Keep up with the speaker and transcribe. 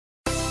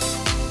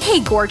Hey,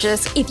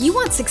 gorgeous. If you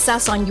want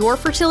success on your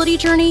fertility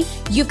journey,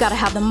 you've got to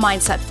have the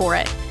mindset for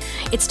it.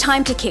 It's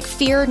time to kick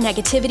fear,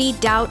 negativity,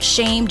 doubt,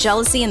 shame,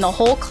 jealousy, and the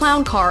whole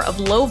clown car of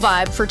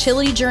low-vibe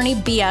fertility journey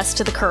BS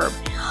to the curb.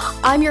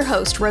 I'm your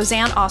host,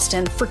 Roseanne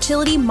Austin,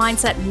 fertility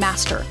mindset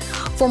master,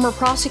 former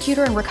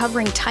prosecutor and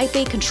recovering type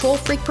A control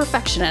freak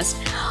perfectionist.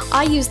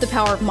 I use the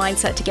power of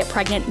mindset to get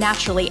pregnant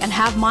naturally and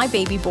have my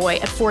baby boy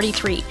at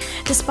 43,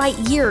 despite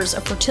years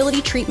of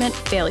fertility treatment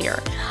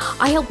failure.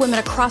 I help women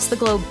across the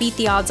globe beat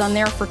the odds on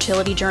their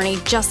fertility journey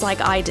just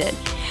like I did.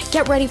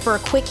 Get ready for a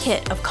quick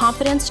hit of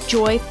confidence,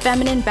 joy,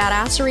 feminine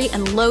badassery,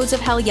 and loads of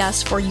hell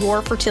yes for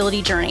your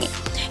fertility journey.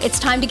 It's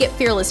time to get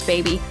fearless,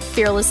 baby.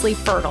 Fearlessly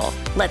fertile.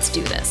 Let's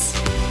do this.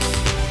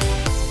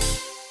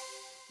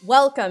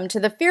 Welcome to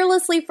the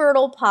Fearlessly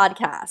Fertile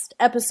podcast,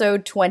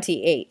 episode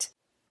 28.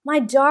 My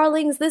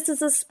darlings, this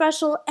is a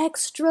special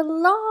extra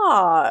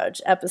large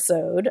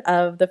episode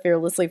of the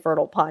Fearlessly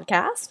Fertile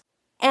podcast.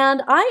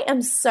 And I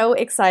am so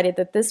excited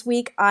that this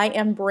week I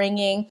am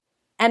bringing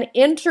an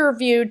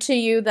interview to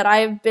you that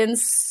I've been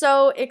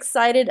so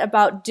excited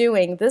about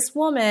doing. This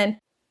woman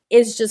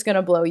is just going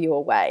to blow you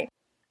away.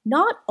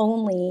 Not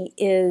only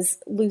is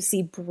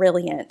Lucy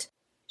brilliant,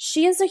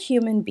 she is a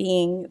human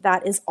being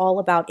that is all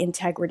about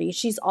integrity.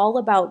 She's all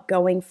about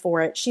going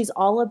for it. She's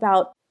all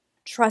about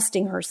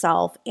trusting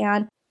herself.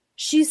 And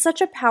she's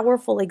such a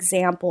powerful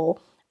example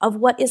of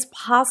what is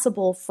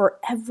possible for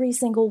every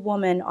single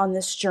woman on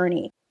this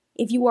journey.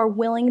 If you are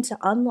willing to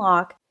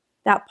unlock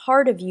that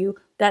part of you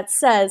that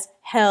says,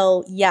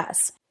 hell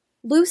yes.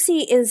 Lucy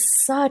is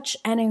such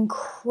an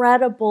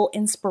incredible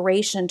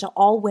inspiration to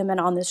all women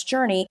on this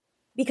journey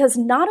because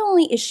not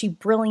only is she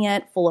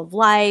brilliant, full of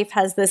life,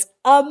 has this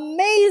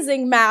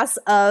amazing mass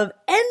of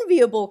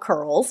enviable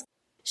curls,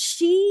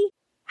 she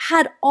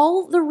had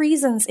all the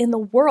reasons in the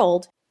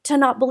world to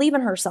not believe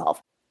in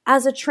herself.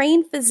 As a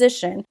trained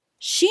physician,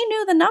 she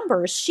knew the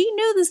numbers, she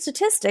knew the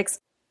statistics,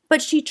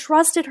 but she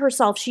trusted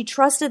herself. She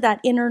trusted that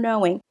inner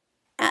knowing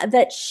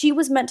that she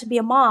was meant to be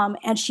a mom,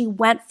 and she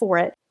went for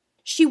it.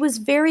 She was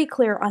very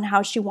clear on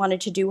how she wanted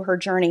to do her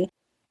journey,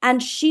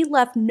 and she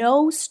left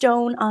no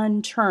stone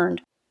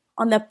unturned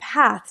on the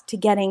path to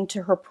getting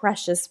to her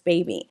precious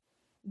baby.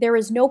 There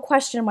is no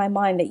question in my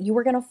mind that you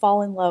are going to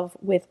fall in love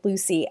with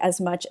Lucy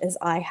as much as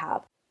I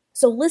have.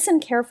 So listen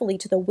carefully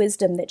to the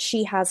wisdom that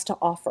she has to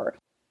offer.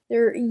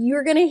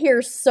 You're going to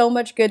hear so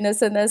much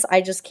goodness in this,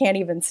 I just can't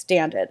even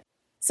stand it.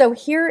 So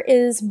here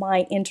is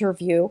my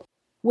interview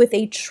with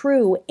a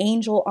true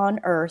angel on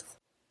earth,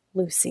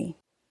 Lucy.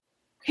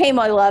 Hey,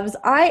 my loves,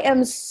 I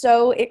am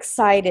so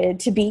excited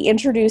to be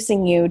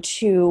introducing you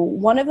to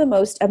one of the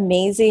most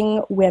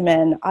amazing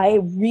women I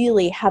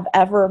really have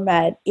ever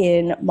met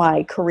in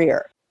my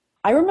career.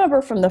 I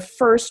remember from the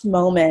first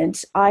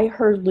moment I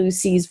heard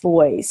Lucy's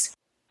voice,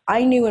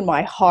 I knew in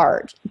my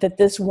heart that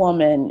this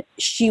woman,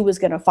 she was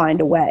going to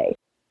find a way,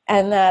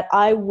 and that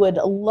I would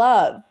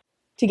love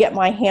to get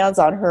my hands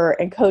on her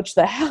and coach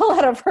the hell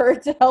out of her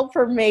to help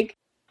her make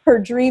her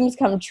dreams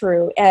come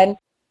true. And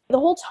the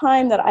whole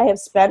time that I have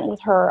spent with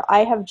her,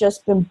 I have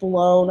just been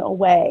blown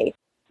away.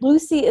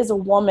 Lucy is a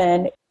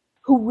woman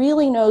who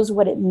really knows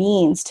what it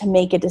means to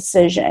make a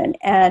decision.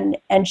 And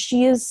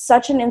she is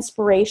such an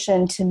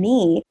inspiration to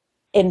me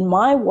in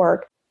my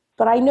work,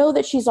 but I know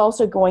that she's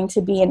also going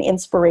to be an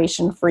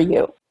inspiration for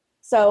you.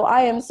 So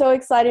I am so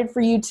excited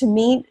for you to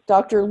meet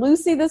Dr.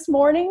 Lucy this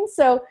morning.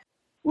 So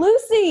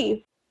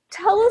Lucy,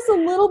 tell us a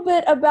little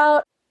bit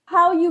about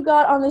how you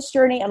got on this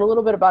journey and a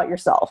little bit about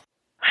yourself.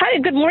 Hi,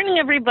 good morning,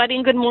 everybody,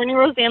 and good morning,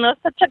 Rosanna.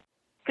 Such a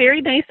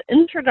very nice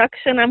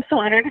introduction. I'm so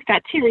honored. I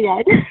got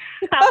teary-eyed.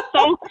 I'm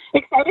so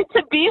excited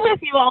to be with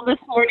you all this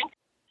morning.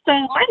 So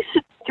my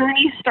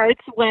journey starts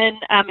when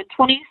in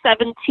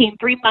 2017,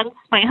 3 months,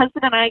 my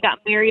husband and I got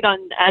married on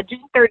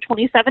June 3rd,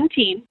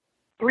 2017.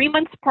 3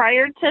 months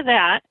prior to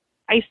that,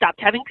 I stopped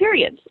having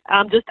periods,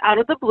 just out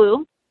of the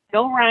blue,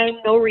 no rhyme,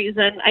 no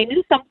reason. I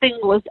knew something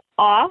was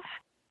off,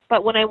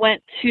 but when I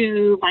went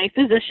to my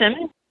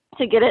physician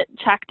to get it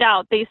checked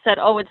out, they said,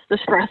 oh, it's the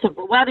stress of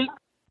the wedding.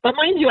 But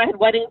mind you, I had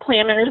wedding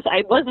planners.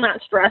 I was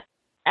not stressed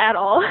at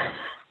all.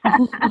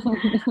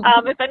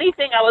 If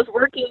anything, I was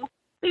working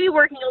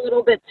a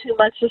little bit too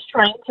much, just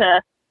trying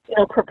to,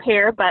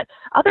 prepare. But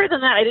other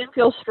than that, I didn't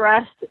feel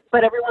stressed.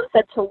 But everyone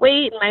said to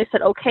wait, and I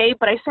said, okay.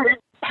 But I started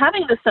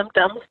having the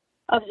symptoms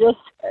of just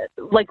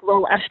like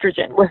low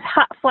estrogen with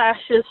hot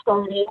flashes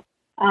starting.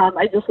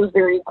 I just was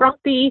very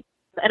grumpy.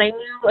 And I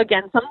knew,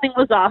 again, something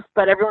was off,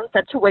 but everyone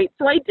said to wait.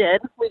 So I did.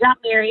 We got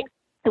married.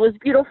 It was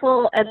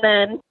beautiful. And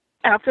then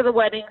after the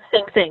wedding,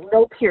 same thing,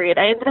 no period.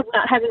 I ended up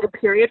not having a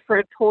period for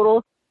a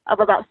total of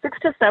about 6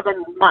 to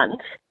 7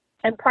 months.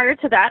 And prior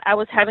to that, I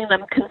was having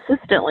them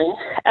consistently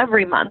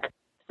every month.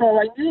 So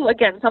I knew,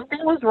 again, something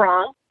was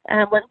wrong. And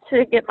I went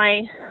to get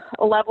my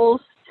levels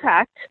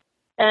checked,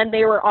 and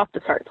they were off the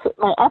charts.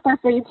 My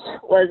FSH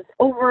was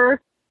over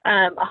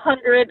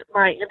 100,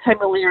 my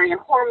anti-Müllerian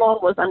hormone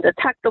was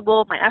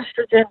undetectable, my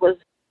estrogen was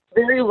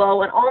very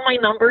low, and all my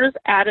numbers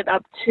added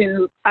up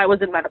to I was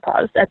in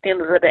menopause at the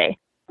end of the day.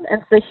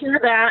 And to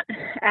hear that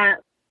at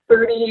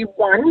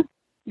 31,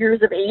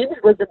 years of age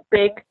was a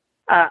big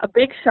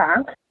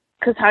shock,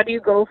 because how do you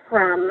go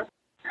from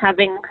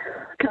having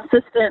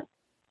consistent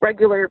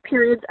regular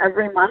periods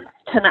every month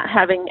to not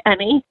having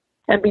any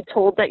and be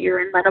told that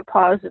you're in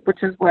menopause,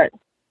 which is what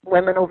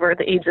women over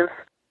the age of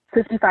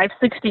 55,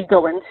 60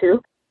 go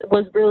into. It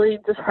was really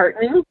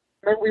disheartening.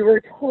 And we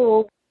were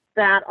told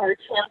that our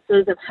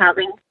chances of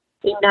having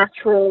a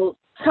natural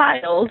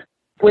child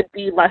would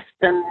be less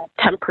than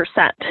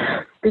 10%,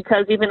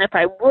 because even if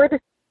I would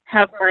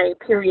have my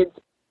periods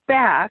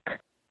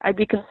back, I'd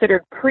be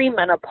considered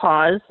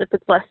premenopause if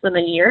it's less than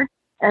a year.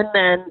 And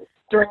then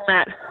during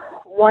that,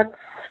 once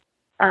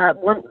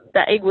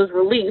the egg was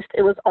released,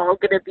 it was all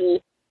going to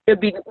be, it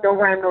would be no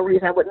rhyme, no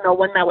reason. I wouldn't know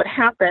when that would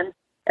happen.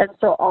 And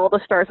so all the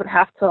stars would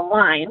have to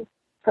align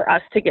for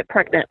us to get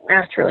pregnant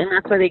naturally. And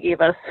that's why they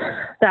gave us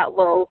that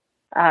low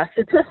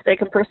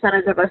statistic and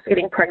percentage of us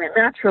getting pregnant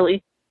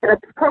naturally. And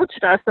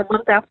approached us a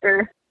month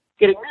after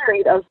getting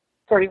married of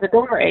starting the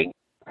donor egg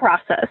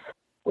process,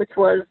 which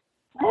was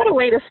not a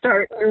way to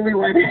start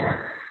newlywed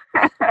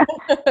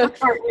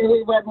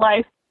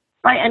life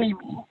by any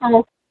means.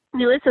 So,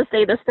 needless to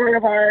say, the start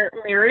of our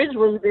marriage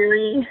was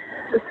very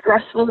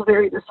stressful,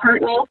 very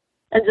disheartening,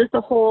 and just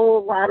a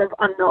whole lot of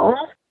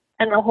unknowns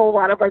and a whole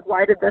lot of like,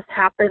 why did this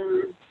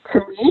happen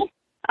to me?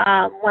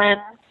 When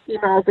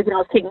I was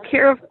taking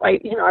care of, I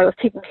was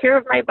taking care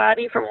of my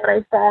body from what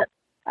I thought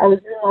I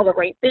was doing all the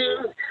right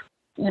things,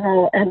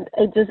 and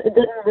it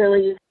didn't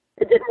really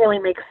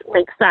make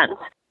sense.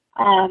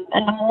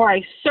 And the more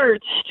I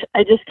searched,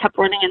 I just kept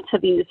running into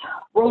these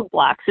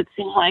roadblocks. It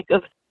seemed like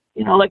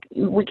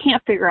we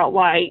can't figure out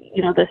why,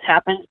 this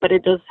happens, but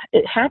it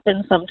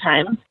happens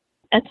sometimes.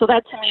 And so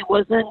that to me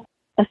wasn't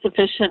a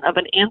sufficient of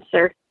an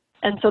answer.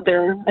 And so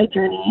there, my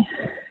journey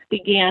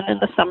began in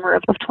the summer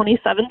of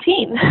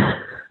 2017.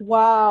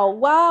 Wow.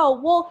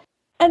 Well,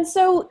 and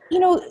so,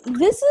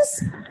 this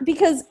is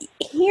because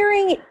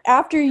hearing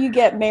after you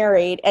get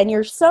married and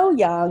you're so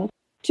young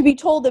to be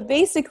told that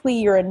basically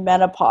you're in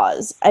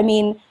menopause. I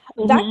mean,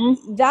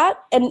 that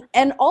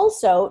and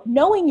also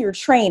knowing your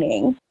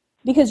training,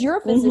 because you're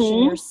a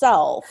physician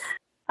yourself.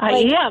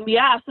 I am,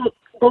 yeah. So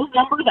those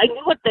numbers, I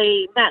knew what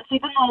they meant. So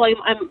even though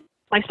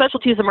my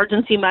specialty is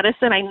emergency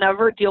medicine, I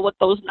never deal with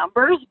those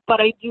numbers, but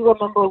I do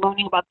remember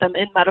learning about them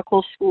in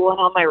medical school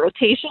and on my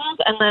rotations.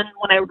 And then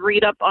when I would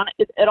read up on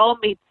it, it all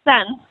made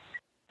sense.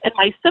 And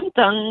my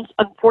symptoms,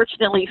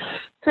 unfortunately,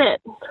 fit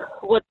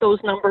what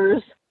those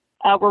numbers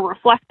were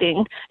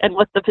reflecting and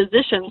what the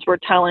physicians were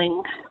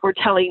telling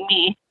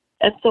me.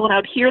 And so when I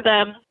would hear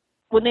them,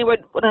 when I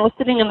was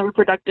sitting in the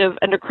reproductive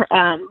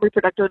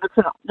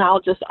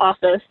endocrinologist's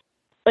office,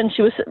 and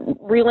she was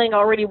relaying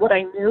already what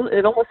I knew,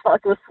 it almost felt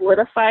like it was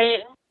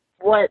solidifying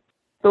what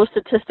those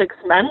statistics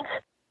meant,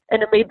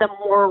 and it made them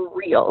more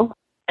real.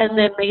 And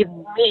then made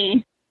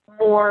me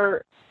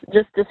more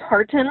just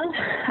disheartened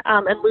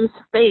and lose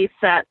faith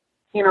that,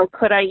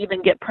 could I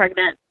even get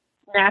pregnant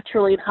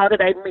naturally, and how did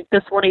I make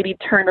this 180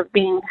 turn of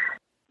being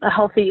a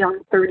healthy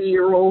young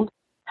 30-year-old,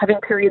 having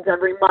periods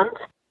every month,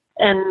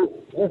 and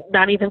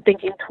not even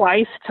thinking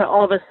twice, to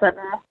all of a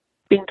sudden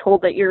being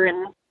told that you're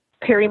in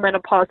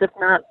perimenopause, if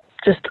not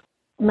just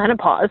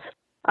menopause,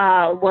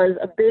 was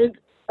a big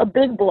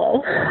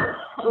blow.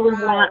 It was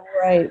not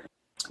right.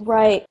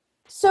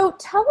 So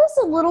tell us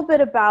a little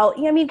bit about,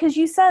 because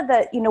you said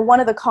that, one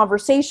of the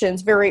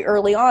conversations very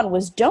early on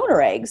was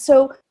donor eggs.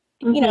 So,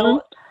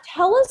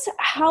 tell us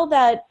how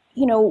that,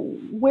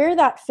 where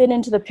that fit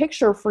into the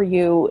picture for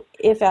you,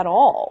 if at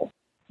all.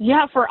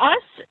 Yeah, for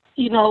us,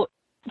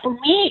 for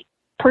me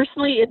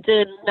personally, it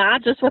did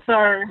not just with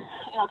our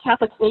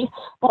Catholic faith,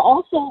 but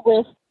also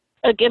with,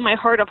 again, my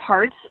heart of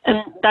hearts. And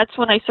that's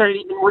when I started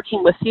even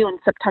working with you in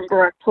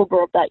September,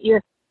 October of that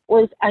year,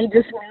 was I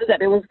just knew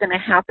that it was going to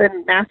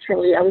happen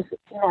naturally. I was,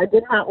 I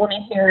did not want to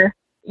hear,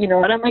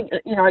 and I'm like,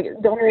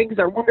 donor eggs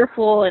are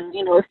wonderful. And,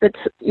 if it's,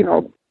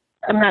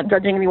 I'm not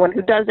judging anyone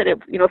who does it, if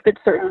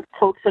it's certain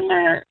folks in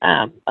their,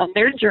 on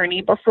their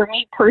journey. But for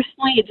me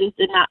personally, it just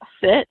did not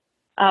fit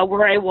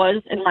where I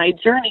was in my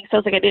journey. So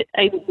I was like,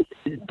 I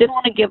didn't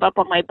want to give up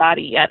on my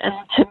body yet. And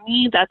to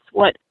me, that's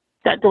what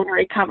that donor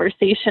egg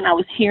conversation I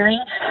was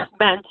hearing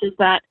meant, is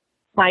that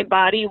my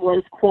body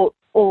was, quote,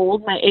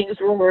 old. My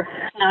eggs were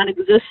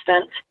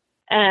non-existent.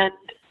 And,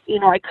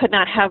 I could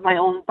not have my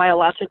own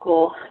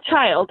biological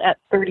child at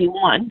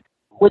 31,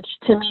 which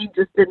to me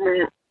just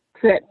didn't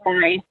fit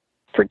my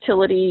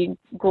fertility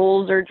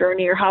goals or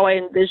journey or how I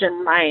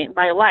envisioned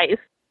my life.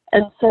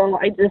 And so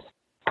I just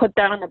put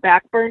that on the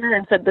back burner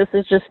and said, this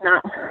is just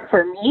not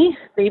for me.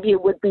 Maybe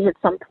it would be at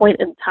some point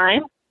in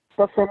time.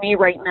 But for me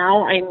right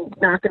now, I'm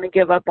not going to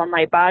give up on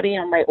my body,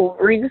 on my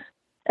ovaries,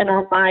 and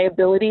on my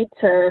ability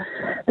to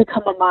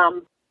become a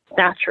mom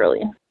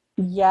naturally.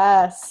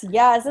 Yes.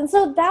 And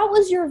so that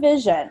was your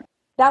vision.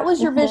 That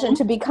was your vision,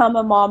 to become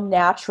a mom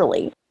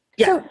naturally.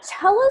 Yes. So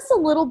tell us a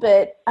little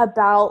bit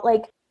about,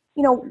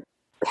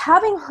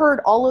 having heard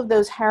all of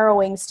those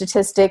harrowing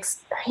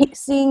statistics,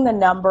 seeing the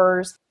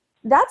numbers,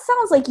 that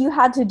sounds like you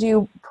had to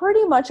do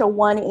pretty much a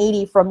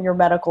 180 from your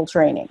medical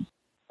training.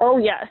 Oh,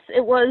 yes.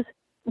 It was,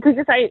 because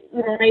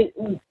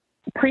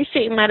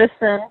appreciate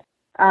medicine.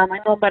 I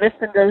know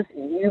medicine does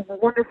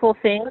wonderful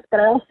things, but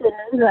I also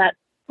knew that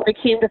when it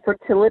came to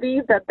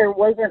fertility, that there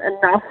wasn't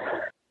enough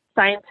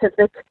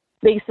scientific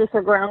basis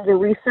or grounds or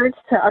research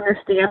to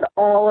understand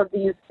all of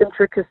these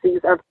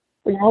intricacies of,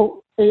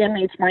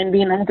 AMH mine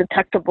being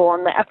undetectable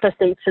and the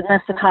FSH and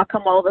this, and how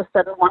come all of a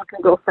sudden one can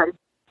go from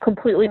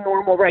completely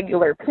normal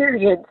regular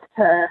periods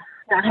to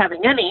not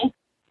having any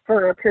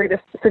for a period of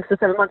 6 to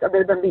 7 months,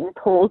 other than being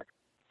told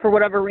for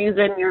whatever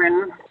reason you're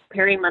in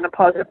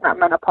perimenopause, if not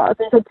menopause.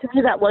 And so to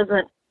me that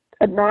wasn't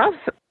enough,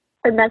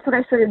 and that's when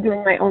I started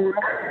doing my own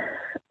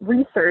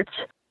research.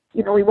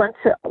 We went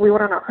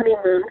on a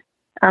honeymoon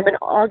in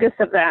August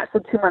of that, so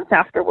 2 months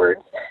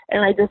afterwards,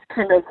 and I just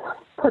kind of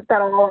put that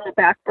all on the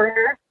back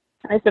burner.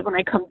 And I said, when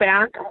I come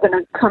back, I'm going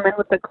to come in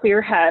with a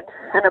clear head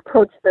and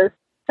approach this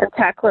and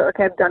tackle it like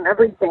I've done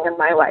everything in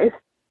my life,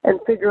 and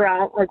figure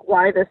out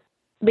why this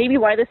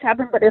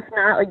happened, but if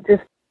not,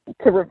 just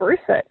to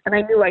reverse it. And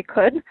I knew I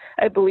could.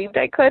 I believed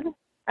I could.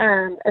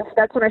 And so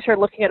that's when I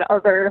started looking at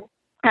other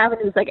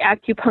avenues like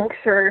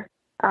acupuncture,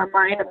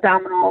 mind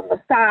abdominal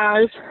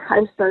massage.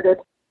 I started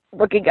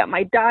looking at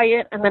my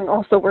diet, and then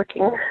also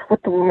working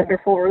with the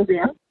wonderful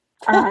Roseanne.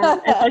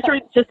 And I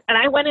started and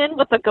I went in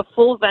with a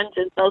full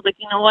vengeance. I was like,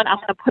 you know what? I'm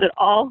going to put it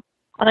all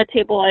on a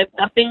table. I have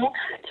nothing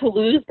to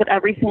lose, but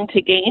everything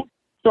to gain.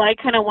 So I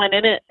kind of went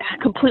in it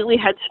completely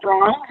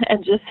headstrong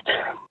and just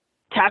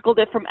tackled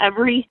it from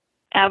every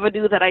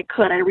avenue that I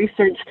could. I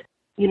researched,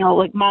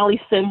 Molly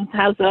Sims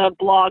has a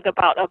blog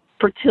about a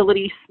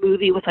fertility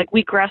smoothie with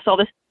wheatgrass, all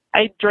this.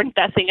 I drink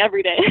that thing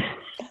every day.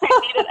 I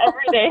need it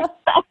every day.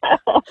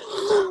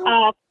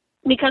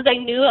 Because I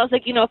knew, I was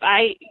like, if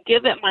I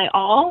give it my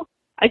all,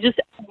 I just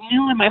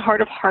knew in my heart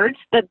of hearts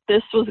that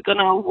this was going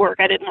to work.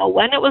 I didn't know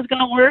when it was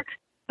going to work,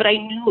 but I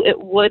knew it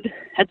would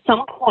at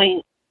some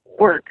point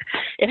work.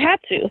 It had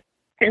to.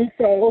 And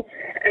so,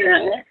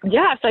 so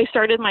I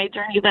started my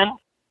journey then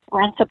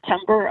around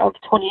September of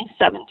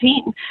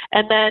 2017.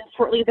 And then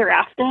shortly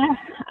thereafter,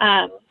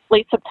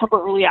 late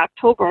September, early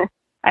October,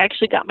 I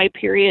actually got my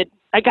period.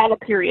 I got a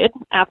period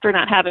after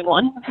not having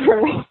one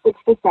for 6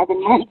 to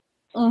 7 months.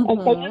 Mm-hmm.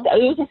 And so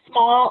it was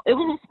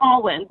a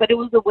small win, but it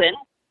was a win.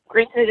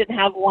 Granted, I didn't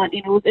have one.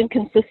 It was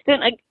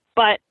inconsistent,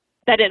 but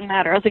that didn't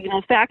matter. I was like,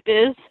 the fact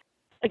is,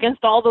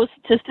 against all those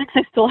statistics,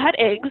 I still had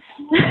eggs.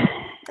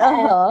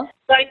 Uh-huh.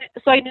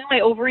 So I knew my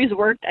ovaries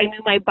worked. I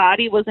knew my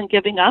body wasn't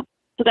giving up.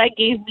 So that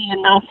gave me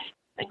enough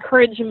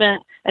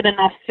encouragement and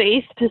enough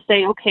faith to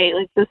say, okay,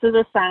 this is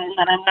a sign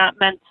that I'm not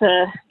meant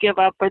to give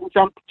up and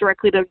jump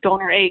directly to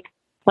donor egg.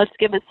 Let's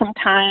give it some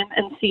time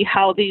and see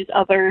how these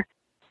other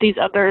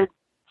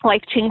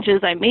life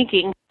changes I'm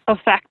making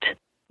affect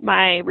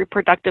my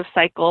reproductive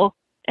cycle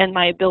and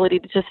my ability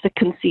to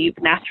conceive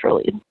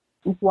naturally.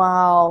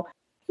 Wow.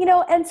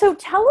 And so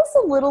tell us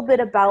a little bit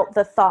about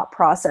the thought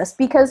process,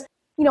 because,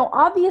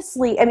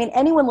 obviously,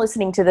 anyone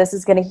listening to this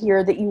is going to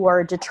hear that you are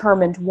a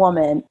determined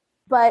woman,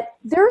 but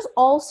there's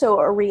also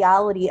a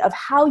reality of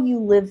how you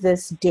live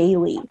this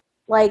daily.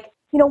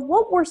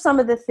 What were some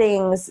of the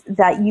things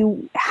that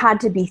you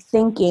had to be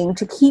thinking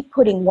to keep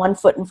putting one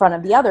foot in front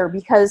of the other?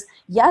 Because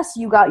yes,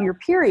 you got your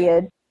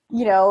period,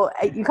 you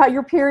got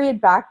your period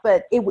back,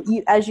 but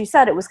as you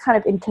said, it was kind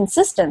of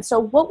inconsistent. So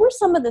what were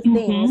some of the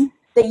things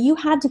that you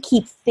had to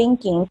keep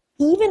thinking,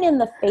 even in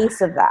the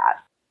face of that?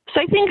 So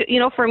I think,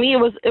 for me,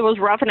 it was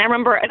rough. And I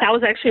remember, and I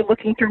was actually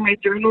looking through my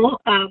journal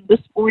this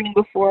morning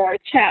before our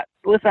chat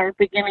with our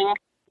beginning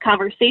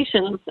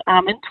conversations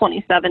in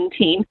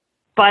 2017.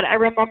 But I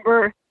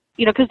remember,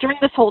 because during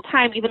this whole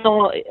time, even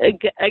though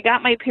I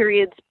got my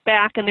periods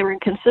back and they were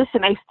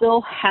inconsistent, I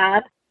still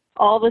had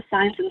all the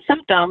signs and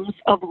symptoms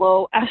of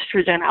low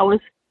estrogen. I was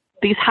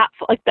these hot,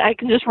 I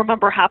can just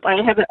remember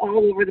I have it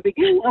all over the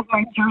beginning of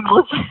my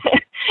journals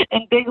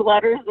in big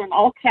letters and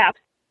all caps.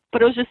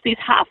 But it was just these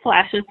hot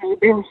flashes.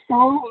 They were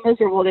so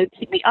miserable. They'd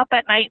keep me up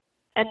at night.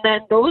 And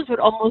then those would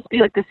almost be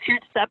like this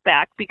huge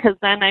setback, because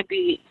then I'd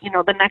be,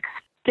 the next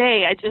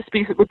day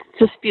would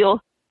just feel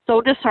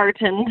so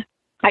disheartened.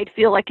 I'd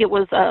feel like it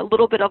was a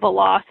little bit of a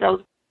loss. I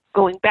was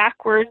going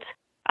backwards.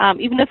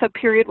 Even if a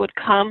period would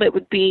come, it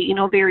would be,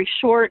 very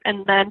short.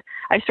 And then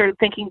I started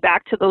thinking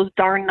back to those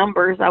darn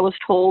numbers I was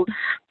told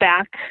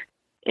back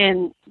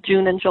in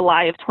June and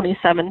July of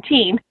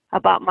 2017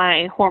 about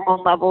my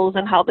hormone levels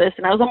and how this,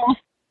 and I was almost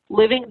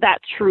living that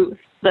truth,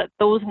 that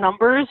those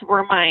numbers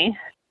were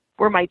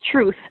my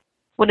truth,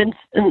 when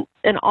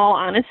in all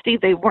honesty,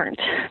 they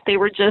weren't. They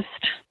were just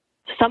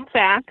some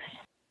facts,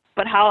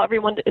 but how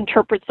everyone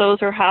interprets those,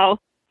 or how,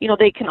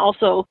 they can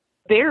also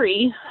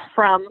vary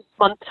from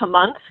month to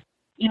month.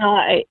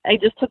 I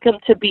just took them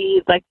to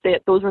be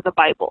those were the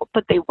Bible,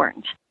 but they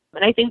weren't.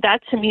 And I think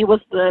that to me was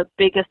the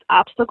biggest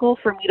obstacle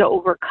for me to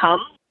overcome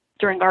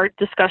during our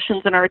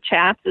discussions and our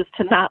chats, is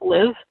to not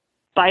live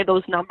by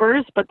those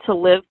numbers, but to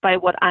live by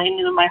what I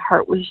knew in my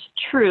heart was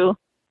true.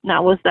 And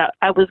that was that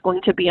I was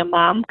going to be a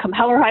mom, come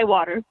hell or high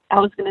water. I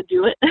was going to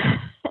do it.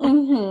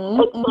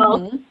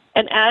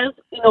 And as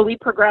we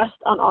progressed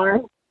in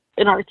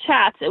our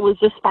chats, it was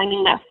just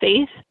finding that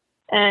faith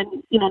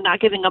and, not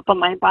giving up on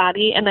my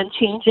body, and then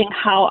changing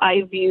how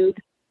I viewed,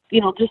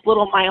 just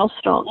little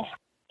milestones.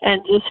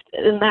 And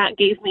that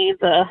gave me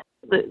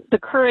the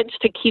courage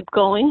to keep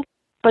going,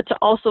 but to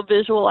also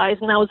visualize,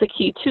 and that was the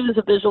key too, is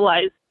to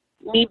visualize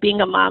me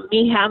being a mom,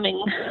 me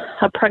having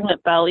a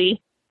pregnant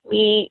belly,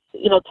 me,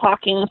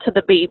 talking to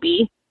the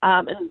baby,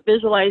 and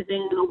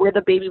visualizing where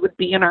the baby would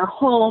be in our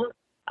home.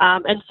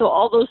 And so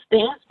all those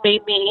things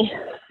made me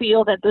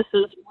feel that this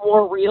is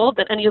more real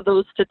than any of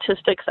those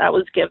statistics I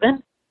was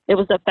given. It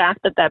was the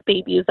fact that that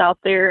baby is out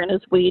there and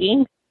is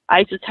waiting.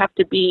 I just have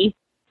to be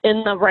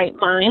in the right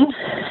mind,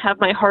 have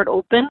my heart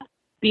open,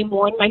 be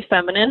more in my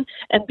feminine,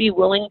 and be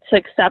willing to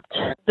accept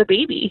the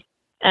baby.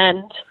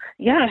 And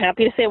yeah,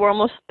 happy to say we're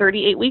almost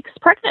 38 weeks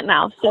pregnant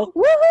now. So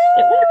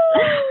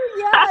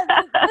yeah,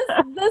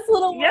 this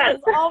little one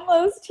is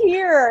almost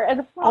here,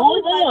 and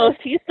almost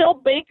he's still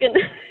baking.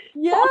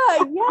 Yeah.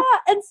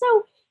 And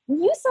so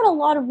you said a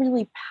lot of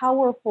really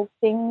powerful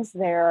things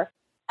there,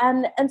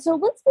 and so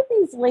let's give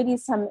these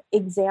ladies some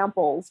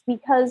examples,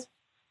 because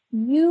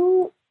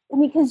you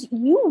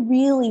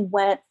really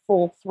went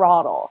full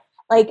throttle.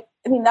 Like,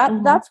 I mean,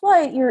 that's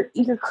why you're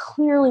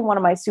clearly one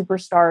of my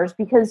superstars,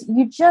 because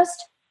you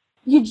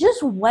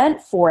just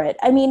went for it.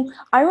 I mean,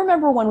 I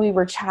remember when we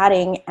were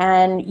chatting,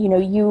 and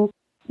you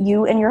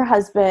and your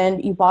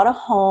husband, you bought a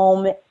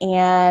home,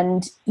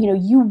 and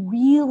you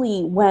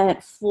really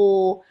went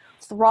full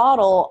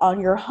throttle on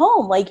your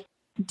home. Like,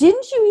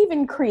 didn't you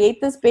even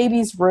create this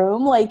baby's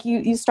room? Like,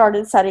 you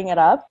started setting it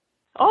up?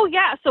 Oh,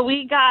 yeah. So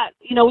we got,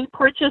 we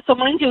purchased, so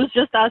mind you, it was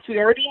just us. We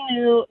already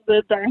knew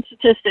the darn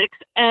statistics.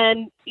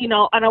 And,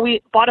 I know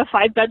we bought a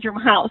 5-bedroom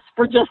house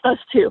for just us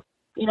two,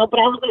 but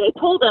I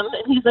told him,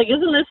 and he's like,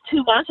 isn't this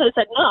too much? I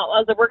said, no. I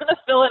was like, we're going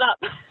to fill it up.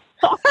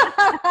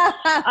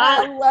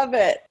 I love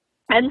it.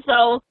 And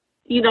so,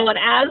 and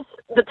as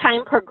the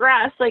time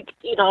progressed,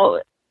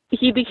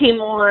 he became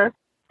more,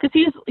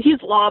 because he's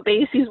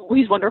law-based. He's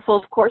wonderful,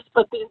 of course,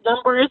 but these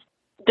numbers,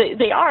 they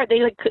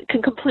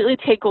can completely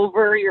take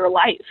over your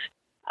life.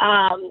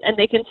 And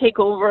they can take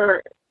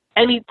over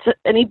any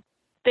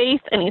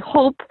faith, any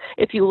hope,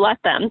 if you let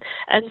them.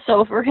 And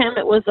so for him,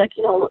 it was like,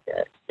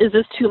 is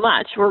this too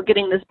much? We're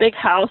getting this big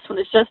house when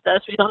it's just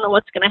us. We don't know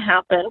what's going to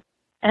happen.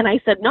 And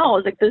I said, no, I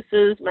was like, this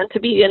is meant to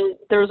be. And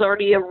there was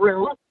already a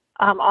room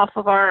off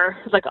of our,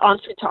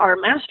 ensuite to our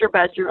master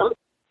bedroom.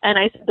 And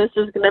I said, this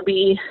is going to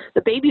be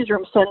the baby's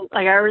room. So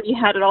I already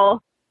had it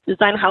all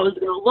designed how it was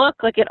going to look.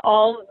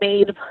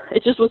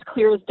 It just was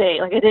clear as day.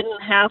 Like, I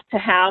didn't have to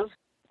have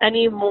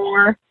any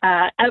more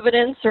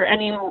evidence or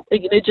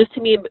just,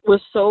 to me, it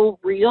was so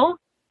real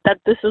that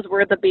this is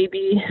where the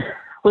baby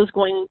was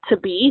going to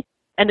be.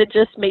 And it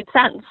just made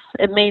sense.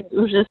 It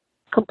was just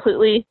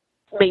completely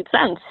made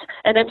sense.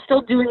 And I'm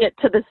still doing it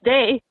to this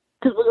day,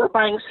 because we were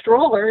buying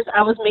strollers.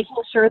 I was making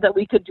sure that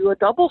we could do a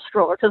double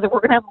stroller, because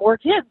we're going to have more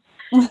kids.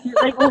 He's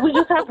like, well, we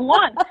just have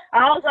one.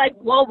 I was like,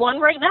 well, one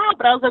right now.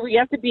 But I was like, we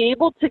have to be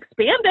able to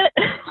expand it.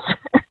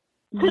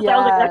 Because I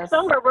was like, next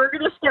summer, we're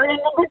going to start at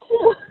number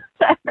 2.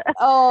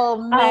 Oh,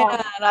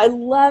 man. I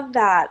love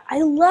that. I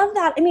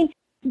mean,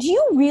 do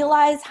you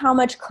realize how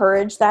much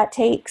courage that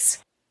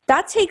takes?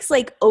 That takes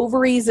like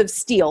ovaries of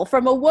steel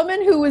from a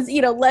woman who was,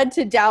 led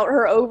to doubt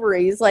her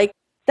ovaries. Like,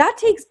 that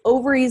takes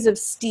ovaries of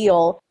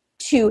steel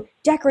to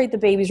decorate the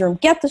baby's room,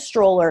 get the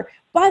stroller,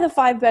 buy the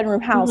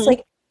 5-bedroom house. Mm-hmm.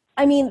 Like,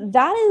 I mean,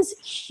 that is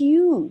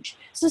huge.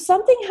 So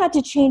something had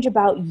to change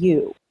about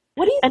you.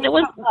 What do you think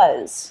that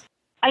was?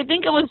 I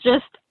think it was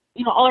just,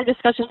 all our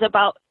discussions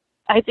about,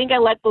 I think I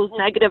let those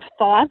negative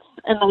thoughts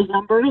and those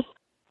numbers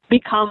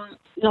become,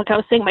 like I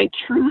was saying, my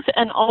truth,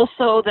 and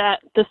also that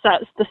the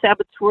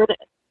saboteur, that,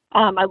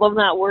 I love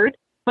that word,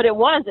 but I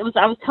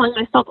was telling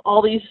myself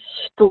all these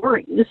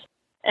stories,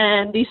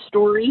 and these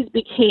stories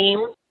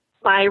became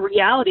my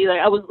reality. Like,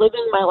 I was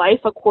living my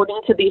life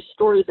according to these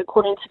stories,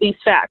 according to these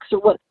facts, or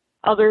what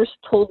others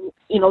told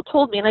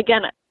me. And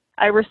again,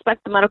 I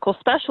respect the medical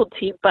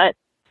specialty, but,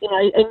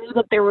 I knew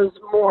that there was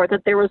more,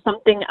 that there was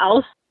something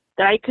else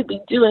that I could be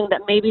doing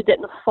that maybe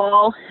didn't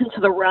fall into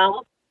the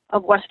realm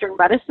of Western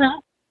medicine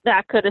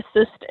that could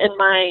assist in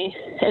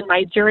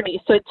my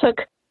journey. So it took,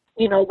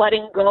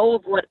 letting go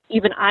of what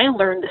even I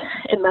learned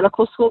in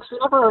medical school, because we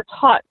never were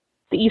taught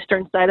the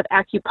Eastern side of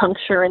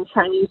acupuncture and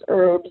Chinese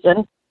herbs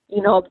and,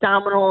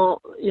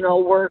 abdominal,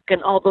 work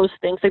and all those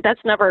things. Like,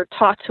 that's never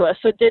taught to us.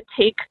 So it did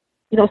take,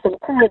 some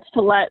courage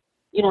to let,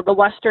 the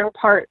Western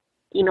part,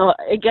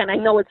 again, I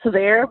know it's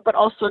there, but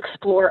also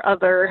explore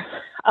other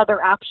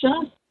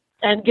options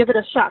and give it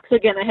a shot. So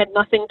again, I had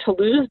nothing to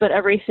lose, but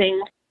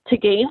everything to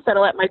gain. So I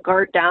let my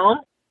guard down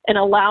and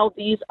allow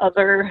these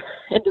other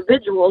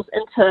individuals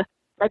into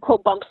my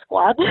quote bump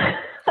squad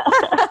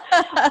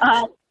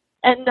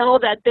and know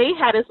that they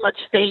had as much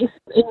faith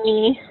in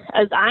me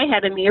as I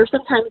had in me, or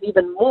sometimes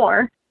even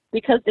more,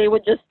 because they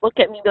would just look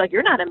at me and be like,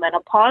 you're not in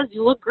menopause.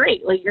 You look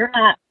great. Like, you're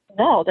not,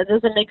 no, that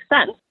doesn't make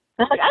sense.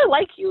 And I'm like, I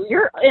like you.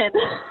 You're in.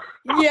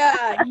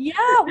 Yeah.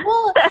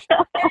 Well,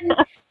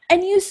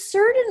 and you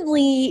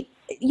certainly,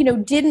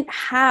 didn't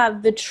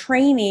have the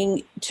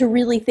training to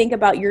really think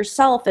about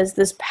yourself as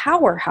this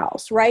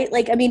powerhouse, right?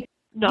 Like, I mean,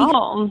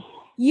 no,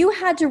 you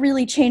had to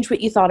really change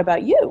what you thought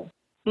about you.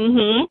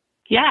 Mm-hmm.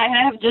 Yeah, I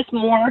have just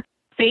more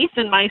faith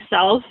in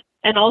myself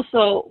and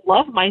also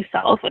love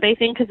myself. And I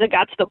think because it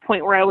got to the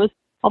point where I was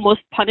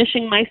almost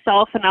punishing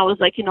myself, and I was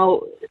like, in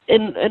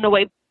a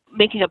way,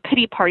 making a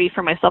pity party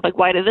for myself. Like,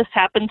 why did this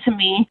happen to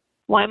me?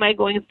 Why am I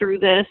going through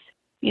this?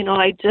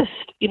 I just,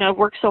 I've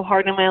worked so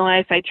hard in my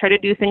life. I try to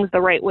do things the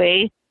right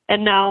way.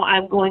 And now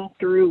I'm going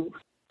through,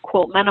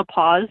 quote,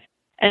 menopause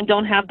and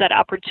don't have that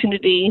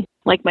opportunity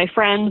like my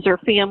friends or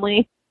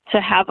family to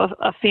have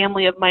a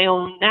family of my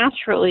own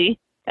naturally.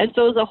 And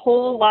so it was a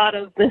whole lot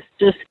of this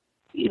just,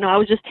 I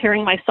was just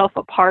tearing myself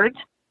apart.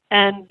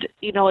 And,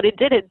 what it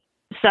did, it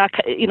suck,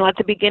 at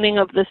the beginning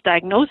of this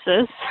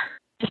diagnosis,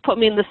 just put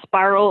me in the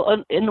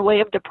spiral in the way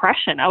of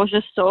depression. I was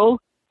just so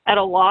at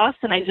a loss,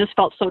 and I just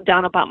felt so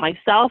down about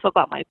myself,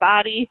 about my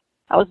body.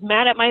 I was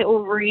mad at my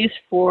ovaries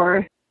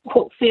for,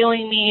 quote,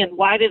 failing me, and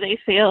why did they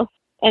fail?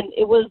 And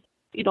it was,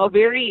 it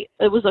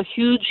was a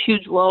huge,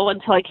 huge low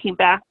until I came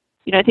back,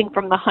 I think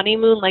from the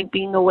honeymoon, like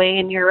being away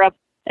in Europe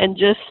and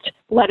just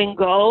letting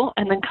go,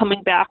 and then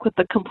coming back with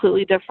a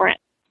completely different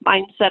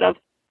mindset of,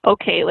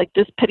 okay, like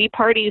this pity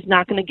party is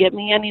not going to get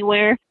me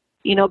anywhere.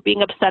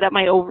 Being upset at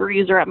my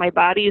ovaries or at my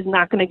body is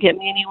not going to get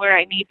me anywhere.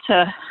 I need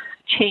to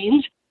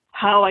change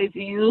how I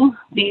view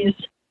these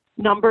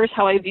numbers,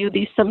 how I view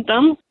these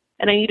symptoms,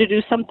 and I need to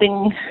do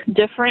something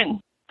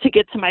different to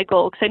get to my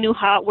goal. Because I knew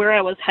where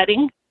I was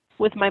heading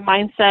with my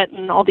mindset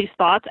and all these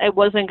thoughts. I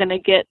wasn't going to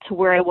get to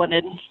where I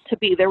wanted to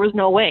be. There was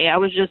no way. I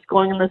was just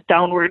going in this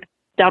downward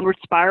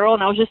spiral,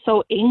 and I was just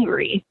so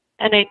angry.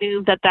 And I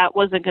knew that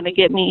wasn't going to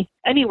get me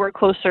anywhere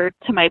closer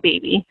to my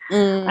baby.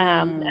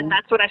 And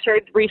that's when I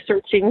started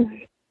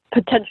researching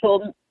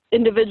potential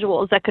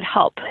individuals that could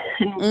help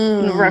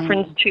in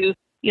reference to,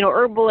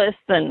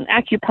 herbalists and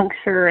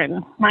acupuncture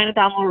and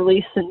myoabdominal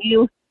release and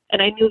you.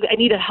 And I knew I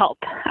needed help.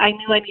 I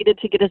knew I needed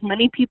to get as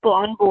many people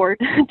on board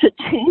to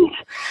change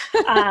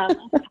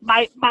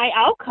my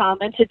outcome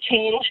and to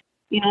change,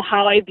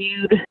 how I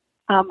viewed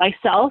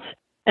myself,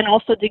 and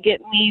also to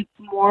get me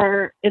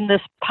more in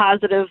this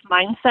positive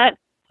mindset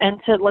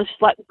and to just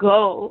let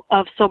go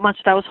of so much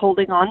that I was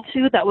holding on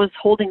to that was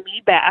holding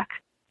me back.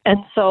 And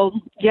so,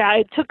 yeah,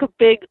 it took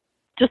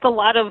just a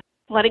lot of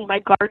letting my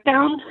guard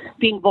down,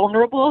 being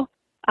vulnerable,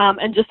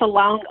 and just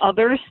allowing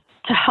others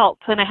to help.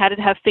 And I had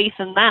to have faith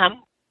in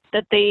them,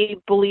 that they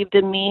believed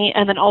in me,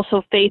 and then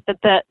also faith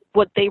that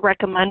what they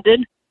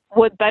recommended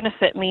would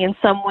benefit me in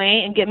some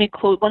way and get me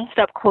one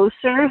step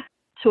closer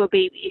to a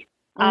baby.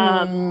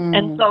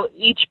 And so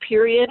each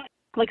period,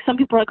 like some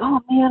people are like, oh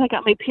man, I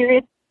got my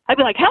period. I'd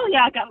be like, hell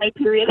yeah, I got my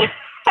period.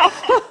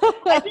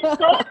 I'd be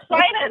so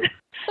excited.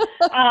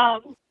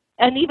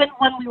 And even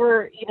when we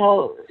were,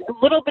 a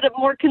little bit of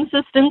more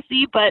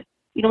consistency, but,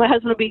 my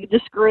husband would be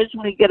discouraged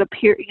when we get a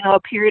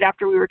period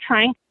after we were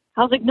trying.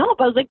 I was like, no,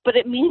 but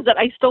it means that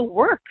I still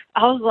work.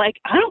 I was like,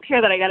 I don't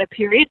care that I got a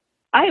period.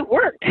 I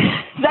work.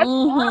 That's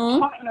more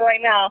important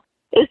right now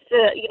is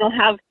to,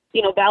 have,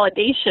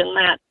 validation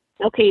that,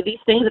 okay, these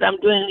things that I'm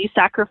doing, these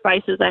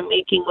sacrifices I'm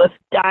making with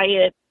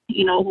diet,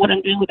 what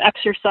I'm doing with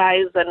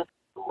exercise and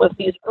with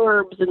these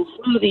herbs and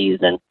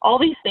smoothies and all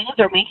these things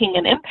are making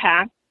an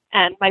impact,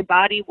 and my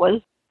body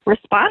was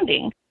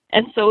responding.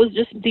 And so it was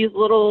just these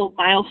little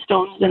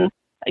milestones and,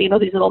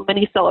 these little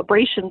mini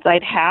celebrations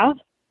I'd have.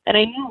 And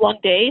I knew one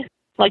day,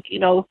 like,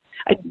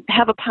 I'd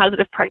have a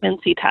positive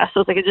pregnancy test. So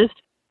I was like, it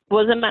just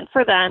wasn't meant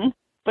for then.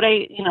 But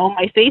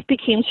my faith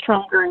became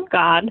stronger in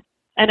God.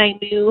 And I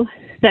knew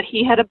that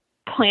He had a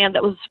plan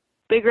that was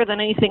bigger than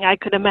anything I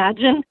could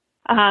imagine.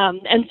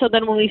 And so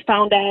then when we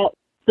found out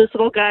this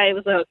little guy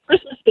was a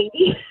Christmas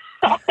baby,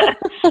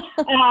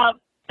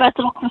 best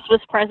little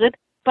Christmas present.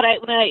 But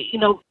when I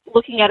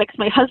looking at it, because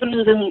my husband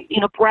was in,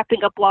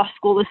 wrapping up law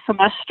school this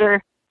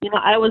semester,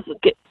 I was,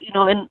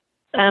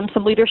 in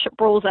some leadership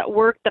roles at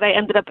work that I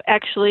ended up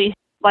actually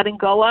letting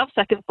go of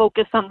so I can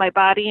focus on my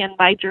body and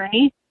my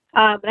journey.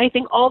 And I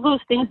think all those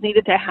things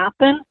needed to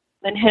happen.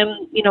 And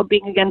him,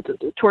 being again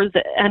towards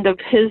the end of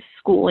his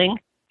schooling,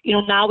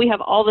 now we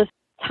have all this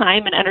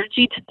time and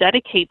energy to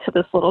dedicate to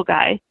this little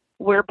guy,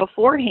 where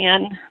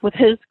beforehand with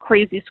his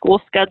crazy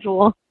school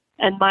schedule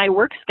and my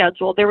work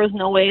schedule, there was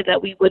no way that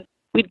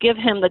we'd give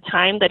him the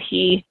time that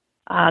he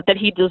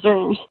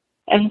deserves.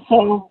 And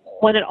so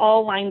when it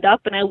all lined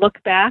up and I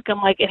look back,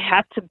 I'm like, it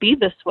had to be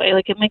this way.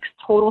 Like, it makes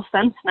total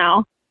sense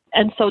now.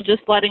 And so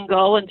just letting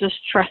go and just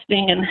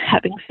trusting and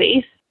having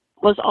faith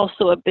was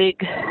also a big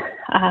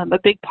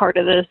part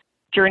of this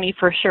journey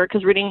for sure.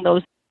 Because reading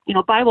those,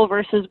 Bible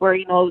verses where,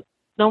 no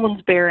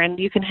one's barren,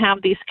 you can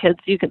have these kids,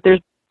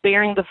 there's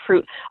bearing the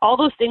fruit. All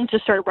those things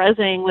just started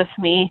resonating with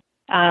me.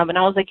 And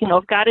I was like,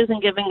 if God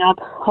isn't giving up,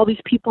 all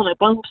these people in my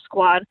bump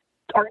squad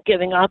aren't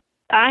giving up,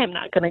 I am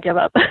not going to give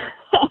up.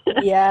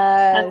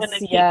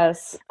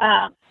 Yes.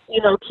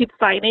 Keep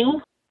fighting.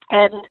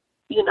 And,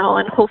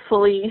 and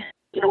hopefully,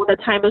 when the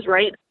time is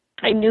right,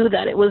 I knew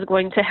that it was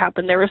going to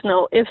happen. There was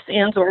no ifs,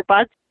 ands, or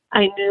buts.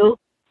 I knew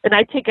And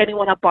I'd take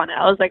anyone up on it.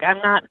 I was like, I'm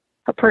not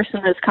a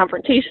person that's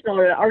confrontational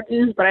or that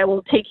argues, but I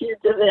will take you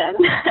to the end.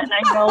 And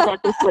I know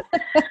that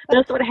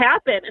this would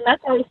happen. And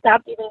that's how I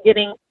stopped even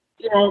getting,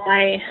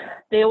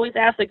 they always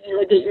ask, like,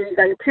 you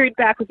got your period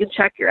back, we can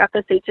check your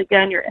FSH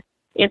again, your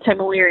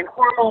anti-Mullerian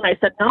hormone. I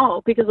said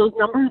no, because those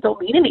numbers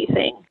don't mean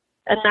anything.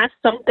 And that's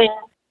something,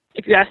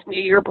 if you asked me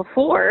a year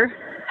before,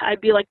 I'd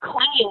be like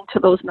clinging to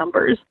those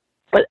numbers.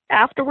 But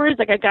afterwards,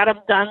 like I got them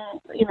done,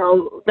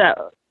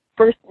 the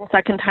first and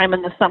second time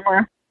in the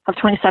summer of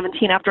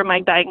 2017 after my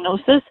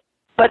diagnosis.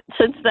 But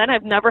since then,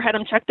 I've never had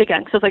them checked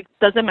again because it's like,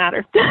 doesn't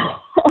matter.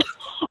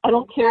 I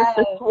don't care if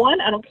it's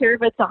 1. I don't care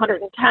if it's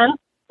 110.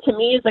 To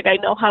me, it's like I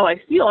know how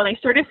I feel, and I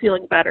started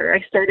feeling better.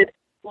 I started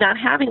not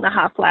having the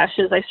hot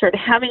flashes. I started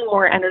having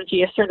more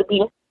energy. I started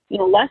being,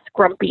 less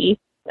grumpy.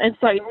 And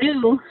so I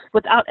knew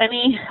without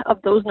any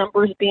of those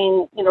numbers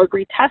being,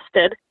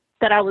 retested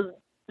that I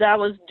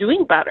was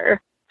doing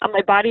better.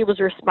 My body was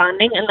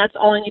responding, and that's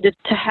all I needed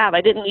to have.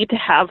 I didn't need to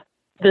have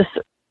this,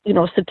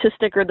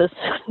 statistic or this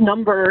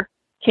number,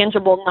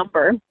 tangible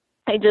number.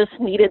 I just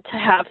needed to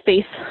have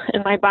faith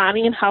in my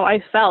body and how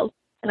I felt.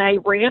 And I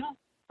ran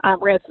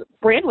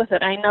with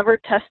it. I never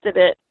tested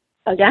it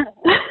again.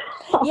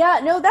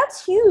 Yeah, no,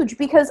 that's huge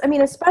because,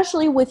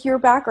 especially with your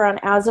background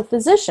as a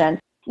physician,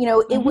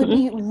 it would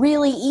be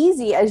really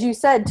easy, as you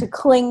said, to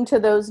cling to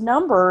those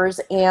numbers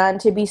and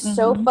to be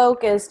so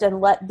focused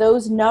and let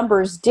those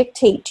numbers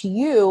dictate to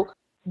you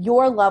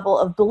your level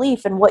of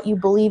belief and what you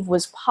believe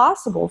was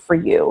possible for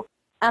you.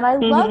 And I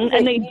love that.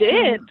 And they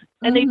did.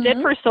 And they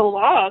did for so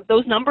long.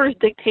 Those numbers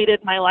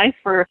dictated my life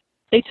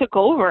they took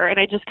over, and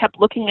I just kept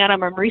looking at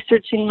them and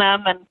researching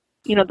them, and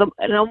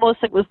and almost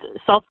like was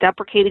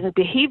self-deprecating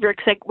behavior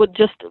because I would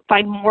just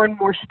find more and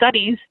more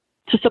studies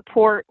to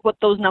support what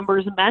those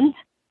numbers meant,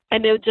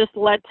 and it just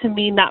led to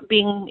me not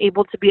being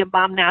able to be a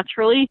mom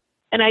naturally.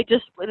 And I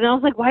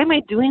was like, why am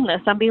I doing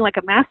this? I'm being like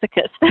a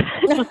masochist.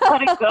 Just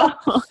let it go.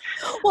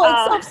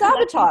 Well, it's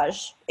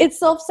self-sabotage. It's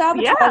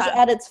self-sabotage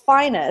at its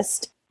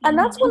finest. And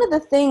that's one of the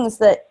things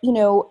that,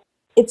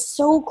 it's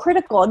so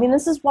critical.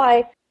 This is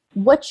why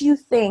what you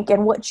think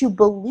and what you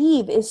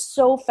believe is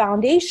so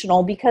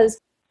foundational, because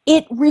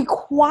it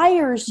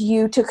requires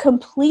you to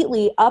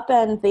completely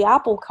upend the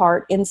apple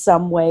cart in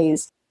some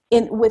ways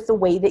with the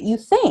way that you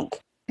think,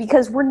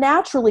 because we're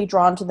naturally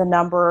drawn to the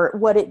number,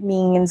 what it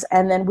means,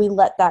 and then we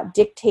let that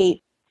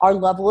dictate our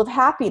level of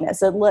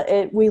happiness.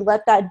 We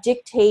let that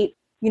dictate,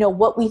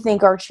 what we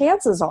think our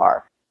chances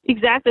are.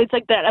 Exactly. It's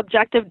like that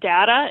objective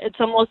data. It's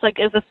almost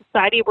like as a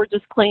society, we're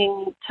just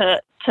clinging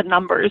to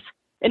numbers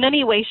in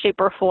any way, shape,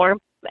 or form.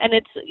 And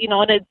it's,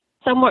 and it's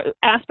some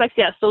aspects,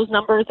 yes, those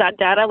numbers, that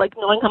data, like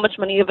knowing how much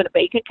money you have in a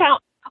bank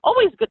account,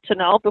 always good to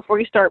know before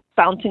you start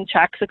bouncing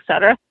checks,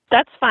 etc.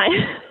 That's fine.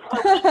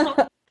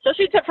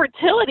 Especially to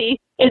fertility,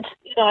 it's,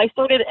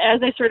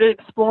 as I started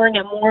exploring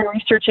it more and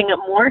researching it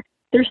more,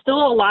 there's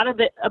still a lot of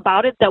it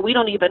about it that we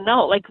don't even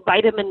know, like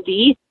vitamin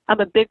D.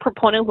 I'm a big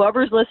proponent,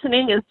 whoever's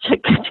listening, is to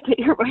get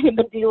your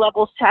vitamin D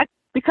levels checked,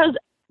 because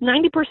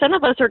 90%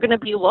 of us are going to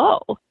be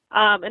low.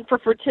 And for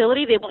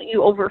fertility, they want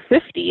you over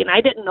 50, and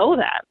I didn't know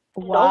that.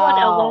 Wow. No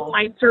one along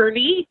my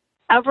journey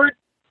ever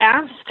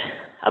asked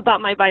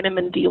about my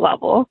vitamin D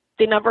level.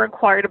 They never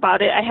inquired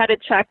about it. I had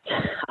it checked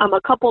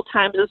a couple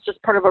times as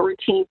just part of a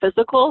routine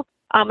physical,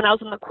 and I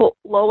was in the quote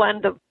low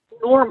end of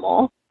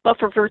normal. But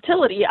for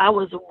fertility, I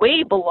was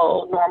way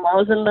below normal. I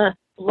was in the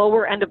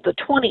lower end of the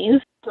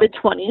 20s,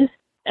 mid-20s,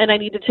 and I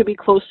needed to be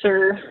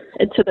closer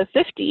into the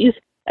 50s.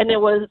 And it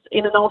was,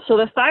 and also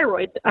the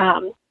thyroid,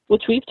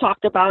 which we've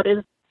talked about,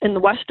 is in the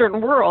Western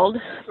world,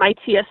 my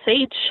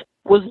TSH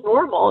was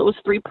normal. It was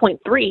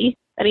 3.3.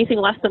 Anything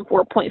less than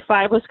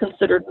 4.5 was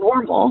considered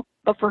normal.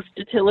 But for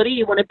fertility,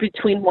 you want it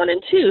between 1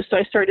 and 2. So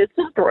I started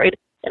Synthroid,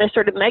 and I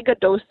started mega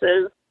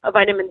doses of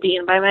vitamin D.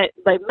 And by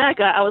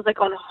mega, I was like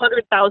on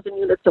 100,000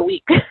 units a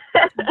week.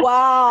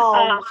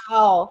 Wow.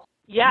 Wow.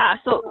 Yeah.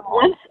 So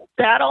once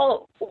that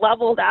all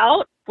leveled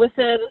out,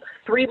 within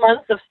 3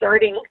 months of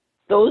starting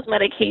those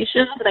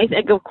medications, and I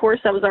think, of course,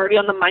 I was already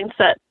on the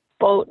mindset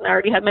boat, and I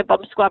already had my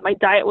bump squat. My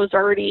diet was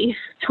already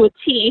to a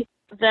T.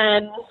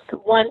 Then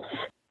once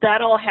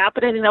that all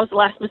happened, I think that was the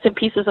last missing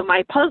pieces of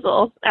my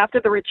puzzle. After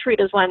the retreat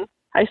is when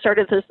I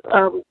started this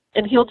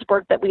in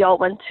Healdsburg that we all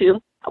went to.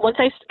 Once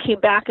I came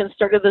back and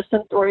started the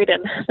Synthroid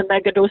and the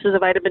mega doses of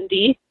vitamin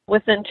D,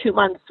 within 2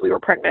 months we were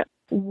pregnant.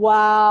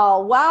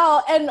 Wow.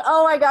 Wow. And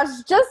oh my gosh,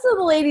 just so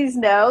the ladies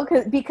know,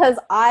 because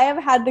I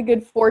have had the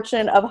good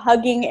fortune of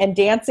hugging and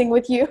dancing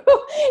with you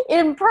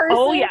in person.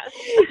 Oh, yes.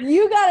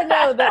 You got to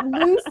know that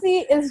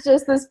Lucy is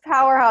just this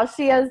powerhouse.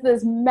 She has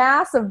this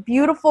mass of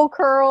beautiful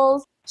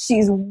curls.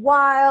 She's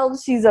wild.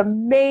 She's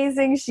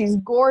amazing. She's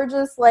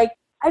gorgeous.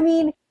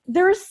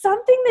 There's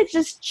something that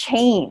just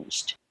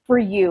changed for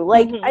you.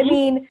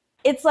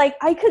 It's like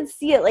I could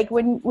see it. Like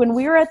when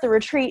we were at the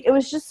retreat, it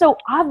was just so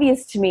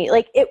obvious to me.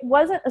 Like it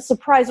wasn't a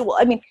surprise. Well,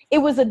 it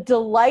was a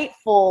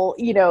delightful,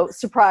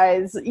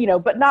 surprise,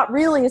 but not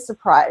really a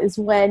surprise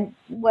when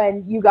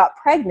you got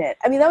pregnant.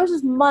 That was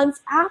just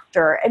months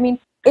after.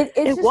 It's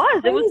just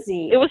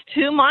crazy. It was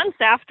 2 months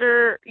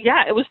after,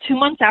 it was 2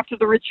 months after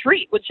the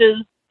retreat, which is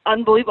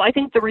unbelievable. I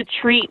think the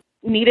retreat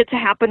needed to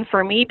happen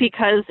for me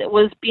because it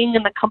was being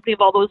in the company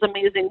of all those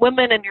amazing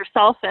women and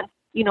yourself. And,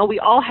 we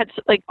all had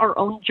like our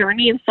own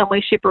journey in some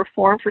way, shape, or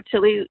form.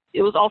 Fertility,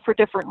 it was all for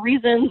different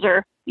reasons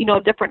or,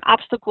 different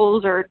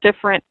obstacles or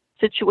different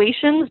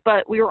situations,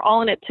 but we were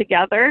all in it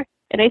together.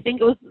 And I think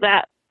it was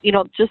that,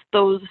 just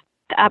those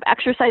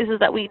exercises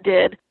that we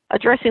did,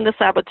 addressing the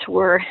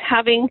saboteur,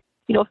 having,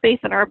 faith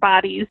in our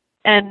bodies,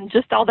 and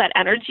just all that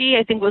energy,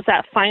 I think was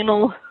that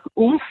final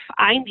oomph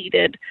I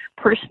needed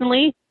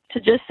personally to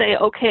just say,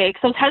 okay,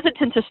 because I was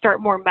hesitant to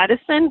start more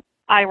medicine,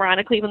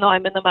 ironically, even though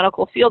I'm in the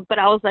medical field, but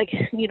I was like,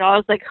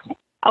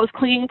 I was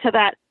clinging to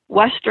that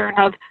Western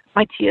of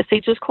my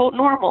TSH is quote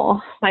normal,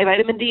 my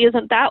vitamin D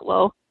isn't that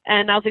low.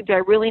 And I was like, do I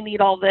really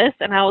need all this?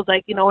 And I was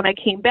like, when I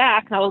came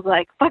back, I was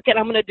like, fuck it,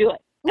 I'm going to do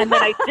it. And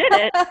then I did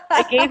it.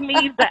 It gave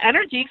me the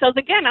energy because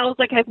I was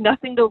like, I have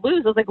nothing to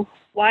lose. I was like,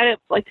 why,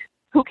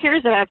 who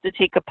cares if I have to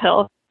take a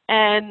pill?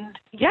 And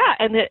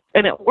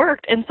it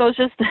worked. And so it's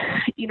just,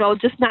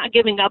 just not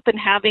giving up and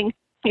having,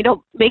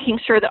 making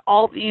sure that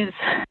all these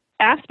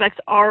aspects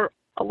are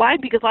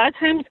aligned, because a lot of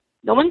times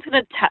no one's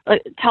going to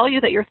tell you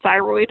that your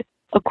thyroid,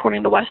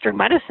 according to Western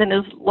medicine,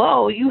 is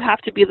low. You have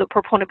to be the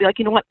proponent, be like,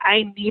 you know what,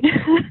 I need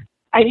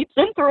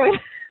Synthroid.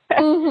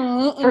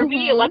 For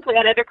me, luckily, I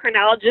had an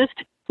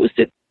endocrinologist who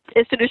said,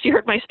 as soon as she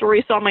heard my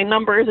story, saw my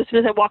numbers, as soon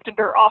as I walked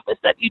into her office,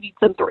 that you need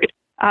Synthroid.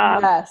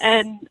 Yes.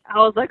 And I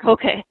was like,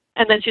 okay.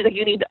 And then she's like,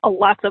 you need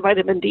lots of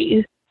vitamin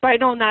D. But I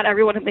know not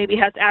everyone maybe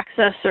has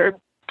access or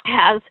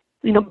has,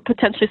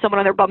 potentially someone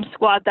on their bum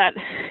squad that,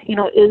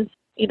 is,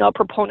 a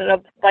proponent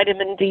of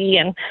vitamin D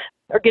and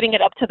or getting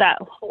it up to that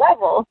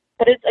level.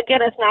 But it's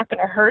not going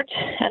to hurt.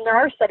 And there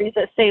are studies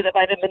that say that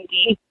vitamin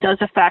D does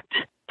affect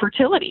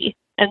fertility.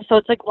 And so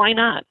it's like, why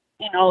not?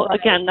 Right.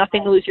 Again,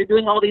 nothing to lose. You're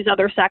doing all these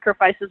other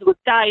sacrifices with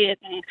diet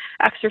and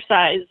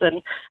exercise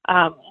and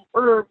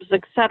herbs,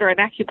 et cetera, and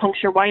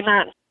acupuncture. Why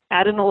not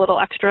add in a little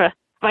extra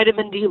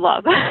vitamin D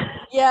love?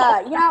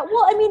 Yeah.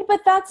 Well,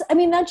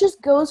 that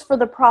just goes for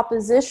the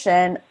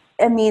proposition.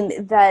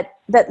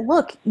 That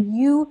look,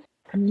 you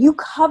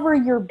cover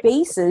your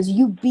bases.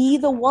 You be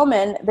the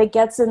woman that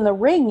gets in the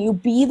ring. You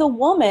be the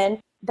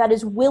woman that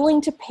is willing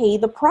to pay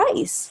the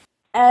price.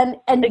 And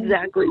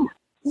exactly.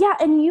 Yeah,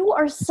 and you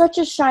are such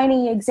a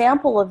shining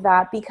example of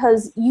that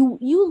because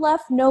you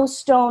left no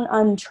stone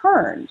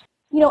unturned.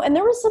 And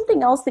there was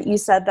something else that you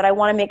said that I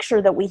want to make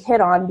sure that we hit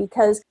on,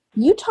 because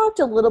you talked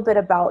a little bit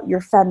about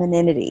your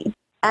femininity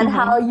and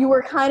how you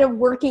were kind of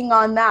working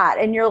on that.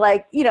 And you're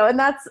like, and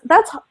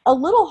that's a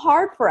little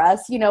hard for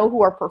us,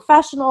 who are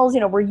professionals,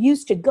 we're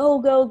used to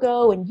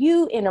go. And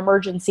you in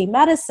emergency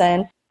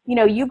medicine,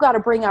 you've got to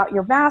bring out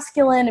your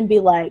masculine and be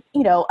like,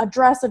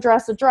 address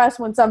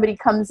when somebody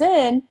comes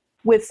in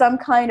with some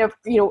kind of,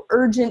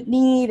 urgent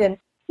need. And,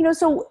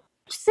 so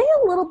say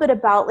a little bit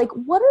about like,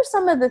 what are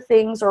some of the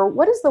things, or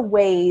what is the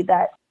way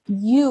that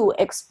you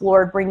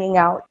explored bringing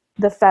out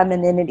the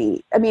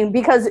femininity?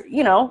 Because,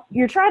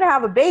 you're trying to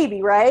have a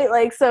baby, right?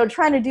 Like, so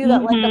trying to do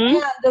that like a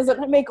man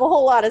doesn't make a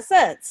whole lot of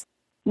sense.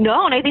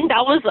 No. And I think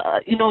that was,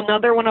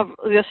 another one of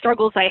the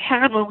struggles I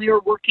had when we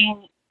were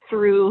working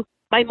through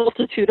my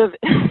multitude of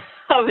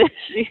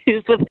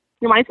issues with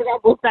mindset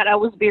levels, that I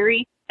was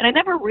very, and I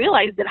never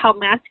realized it, how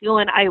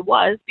masculine I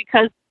was,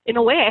 because in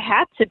a way I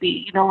had to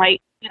be.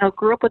 I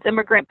grew up with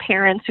immigrant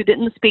parents who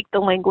didn't speak the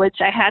language.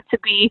 I had to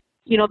be,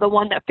 the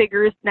one that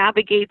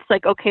navigates,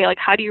 like, okay, like,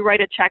 how do you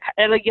write a check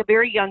at like a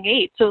very young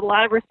age? So a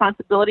lot of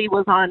responsibility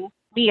was on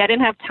me. I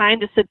didn't have time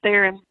to sit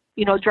there and,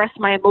 address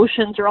my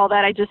emotions or all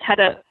that. I just had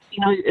to,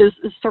 it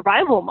was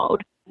survival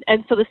mode.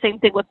 And so the same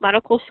thing with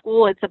medical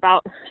school, it's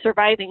about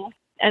surviving.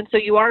 And so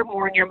you are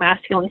more in your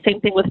masculine.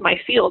 Same thing with my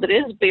field. It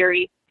is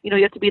very,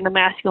 you have to be in the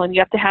masculine. You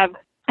have to have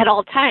at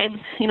all times,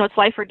 it's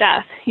life or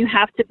death. You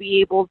have to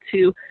be able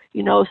to,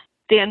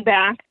 stand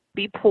back,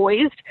 be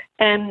poised,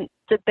 and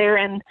sit there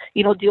and,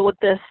 deal with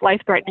this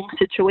life-threatening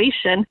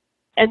situation.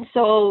 And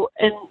so,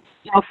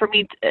 for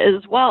me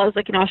as well, as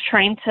like, I was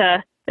trying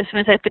to, as soon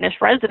as I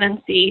finished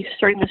residency,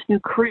 starting this new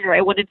career,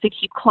 I wanted to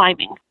keep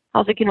climbing. I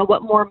was like,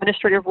 what more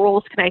administrative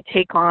roles can I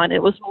take on?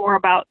 It was more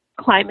about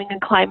climbing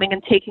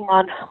and taking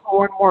on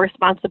more and more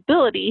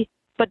responsibility.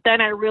 But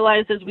then I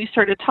realized as we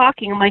started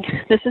talking, I'm like,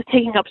 this is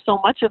taking up so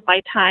much of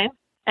my time.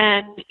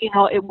 And,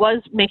 it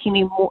was making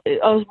me more,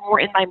 I was more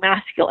in my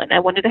masculine. I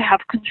wanted to have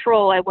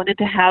control. I wanted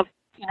to have,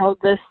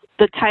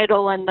 the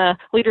title and the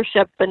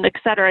leadership and et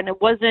cetera. And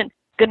it wasn't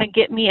going to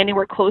get me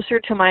anywhere closer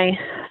to my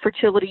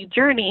fertility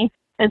journey.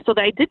 And so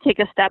that I did take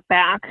a step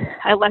back.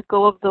 I let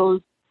go of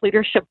those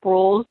leadership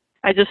roles.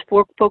 I just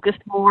focused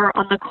more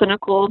on the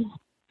clinical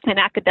and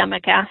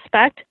academic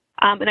aspect.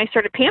 And I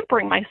started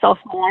pampering myself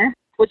more,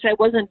 which I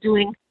wasn't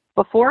doing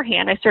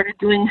beforehand. I started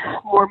doing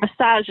more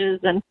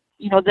massages and,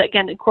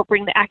 again,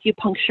 incorporating the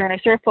acupuncture. And I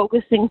started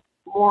focusing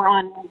more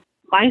on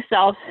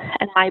myself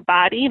and my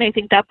body. And I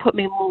think that put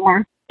me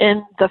more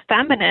in the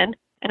feminine.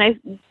 And I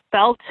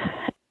felt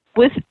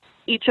with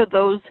each of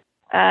those,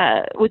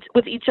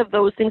 with each of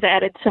those things I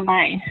added to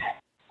my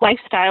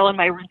lifestyle and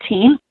my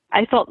routine,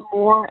 I felt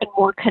more and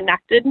more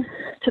connected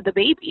to the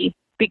baby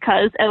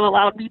because it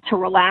allowed me to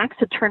relax,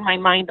 to turn my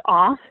mind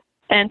off,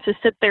 and to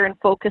sit there and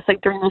focus,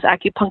 like during those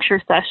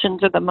acupuncture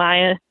sessions or the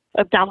Maya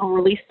abdominal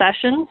release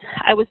sessions.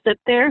 I would sit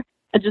there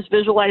and just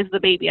visualize the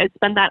baby. I'd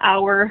spend that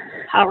hour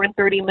and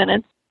 30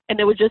 minutes, and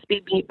it would just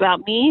be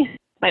about me,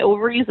 my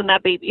ovaries, and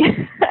that baby.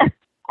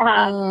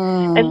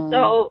 And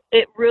so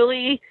it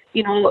really,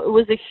 it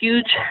was a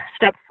huge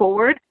step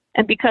forward.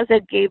 And because I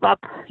gave up,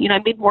 I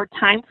made more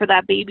time for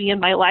that baby in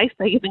my life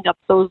by giving up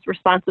those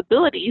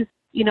responsibilities,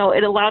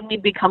 it allowed me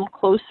to become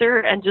closer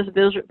and just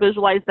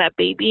visualize that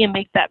baby and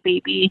make that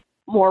baby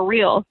more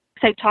real.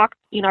 Because I talked,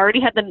 I already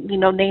had the,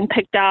 name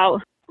picked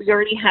out. We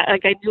already had,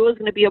 I knew it was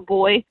going to be a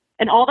boy.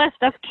 And all that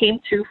stuff came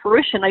to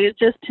fruition. It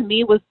just, to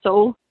me, was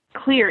so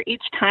clear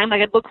each time.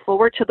 I'd look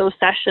forward to those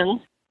sessions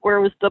where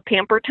it was the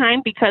pamper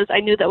time because I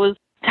knew that was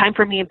time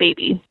for me and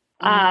baby.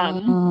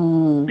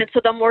 And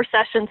so the more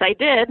sessions I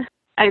did,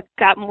 I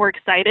got more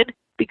excited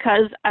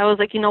because I was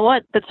like, you know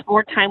what, that's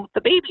more time with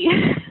the baby.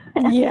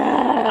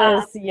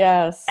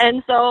 Yes.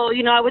 And so,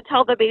 I would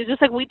tell the baby,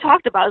 just like we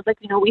talked about, it's like,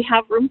 we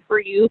have room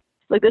for you.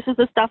 Like, this is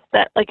the stuff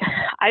that, like,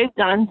 I've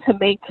done to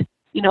make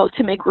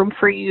room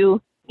for you,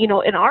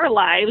 in our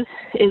lives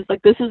is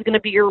like, this is going to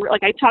be your,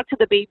 like, I talked to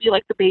the baby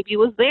like the baby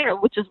was there,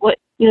 which is what,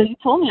 you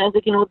told me. I was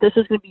like, this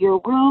is going to be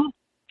your room.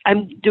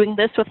 I'm doing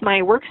this with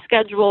my work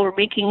schedule. We're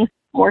making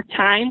more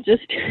time.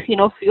 Just,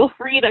 feel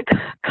free to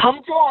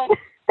come join.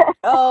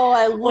 Oh,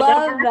 I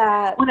love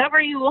that.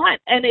 Whenever you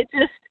want. And it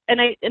just, and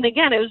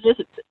again, it was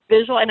just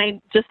visual. And I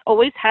just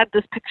always had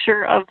this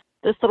picture of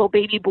this little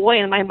baby boy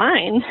in my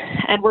mind.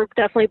 And we're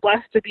definitely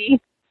blessed to be,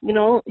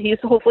 he's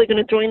hopefully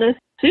going to join us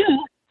soon.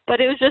 But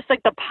it was just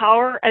like the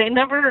power, and I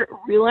never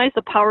realized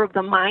the power of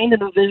the mind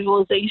and the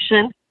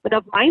visualization, but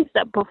of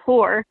mindset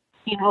before,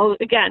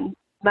 again,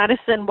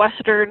 medicine,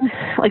 Western,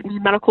 like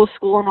medical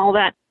school and all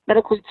that,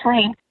 medically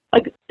trained.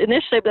 Like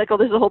initially I'd be like, oh,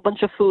 this is a whole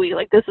bunch of phooey.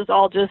 Like this is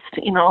all just,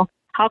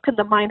 how can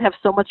the mind have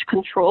so much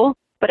control?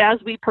 But as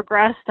we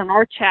progressed on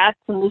our chats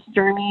and this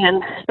journey,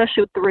 and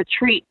especially with the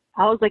retreat,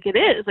 I was like, it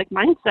is. Like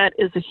mindset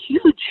is a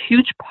huge,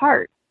 huge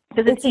part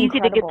because it's easy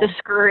incredible. to get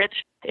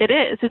discouraged. It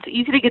is. It's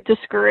easy to get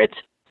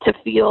discouraged, to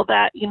feel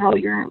that,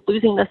 you're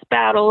losing this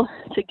battle,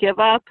 to give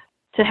up,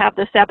 to have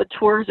the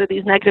saboteurs or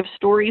these negative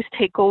stories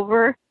take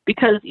over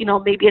because,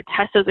 maybe a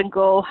test doesn't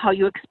go how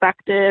you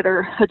expected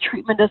or a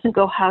treatment doesn't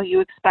go how you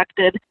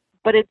expected.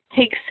 But it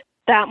takes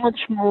that much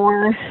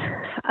more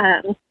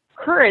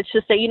courage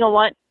to say, you know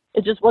what,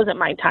 it just wasn't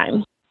my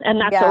time.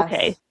 And that's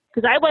okay.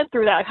 Because I went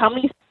through that. Like, how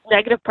many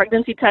negative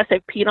pregnancy tests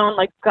I've peed on,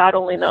 like God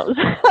only knows.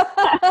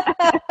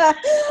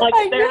 Like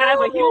I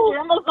have a huge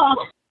Amazon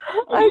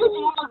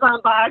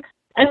box.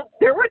 And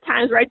there were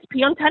times where I'd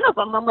pee on 10 of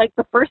them. I'm like,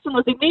 the first one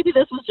was like, maybe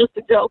this was just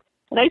a joke.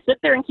 And I sit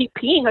there and keep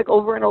peeing like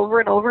over and over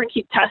and over and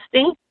keep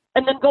testing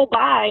and then go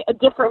buy a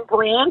different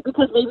brand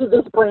because maybe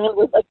this brand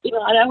was like, and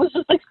I was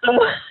just like, so.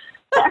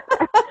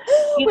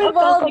 We've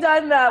all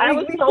done that. I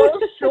was so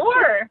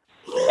sure.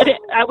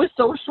 I was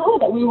so sure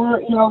that we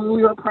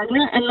were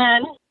pregnant. And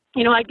then,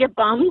 I get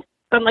bummed.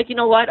 But I'm like, you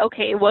know what?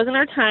 Okay, it wasn't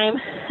our time.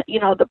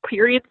 The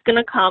period's going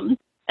to come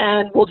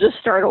and we'll just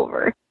start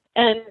over.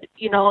 And,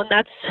 and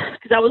that's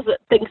because that was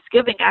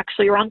Thanksgiving,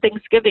 actually, around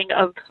Thanksgiving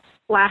of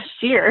last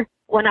year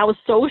when I was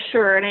so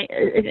sure. And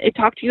I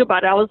talked to you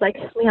about it. I was like,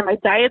 man, my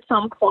diet's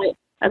on point.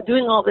 I'm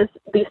doing all these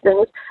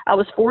things. I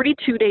was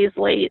 42 days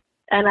late.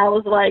 And I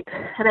was like,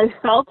 and I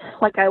felt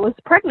like I was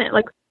pregnant.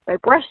 Like my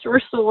breasts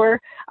were sore.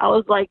 I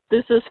was like,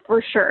 this is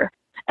for sure.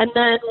 And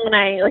then when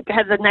I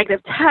had the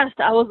negative test,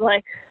 I was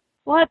like,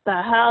 what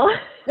the hell?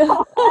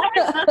 Why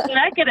is this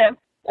negative?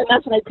 And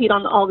that's when I peed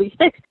on all these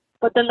things.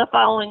 But then the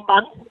following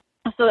month,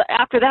 so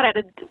after that, I had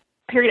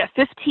a period of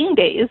 15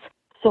 days,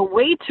 so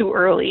way too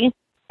early.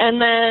 And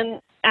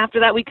then after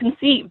that, we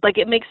conceived. Like,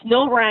 it makes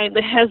no rhyme.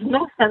 It has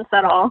no sense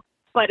at all.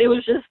 But it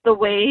was just the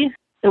way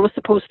it was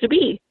supposed to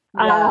be.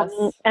 Yes.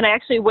 And I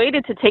actually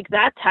waited to take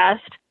that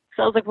test.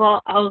 So I was like,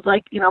 I was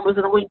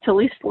going to wait till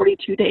at least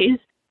 42 days.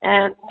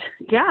 And,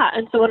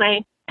 and so when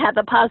I had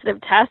the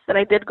positive test, that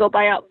I did go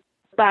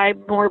buy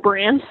more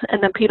brands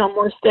and then peed on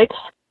more sticks.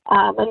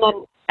 And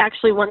then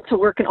actually went to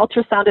work and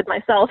ultrasounded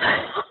myself.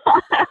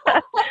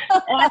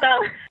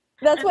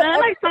 That's what.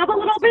 Then I saw the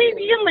little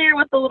baby in there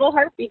with the little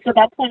heartbeat. So at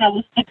that point I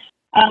was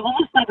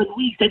almost 7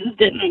 weeks. I just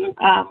didn't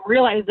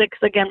realize it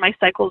because, again, my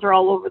cycles are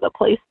all over the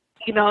place.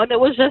 And it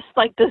was just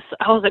like this.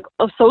 I was like,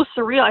 so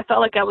surreal. I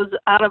felt like I was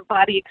out of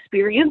body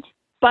experience.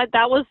 But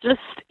that was just,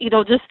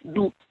 just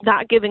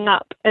not giving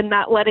up and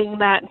not letting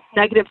that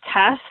negative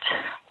test.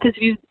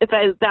 Because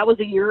that was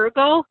a year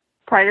ago.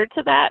 Prior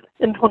to that,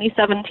 in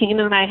 2017,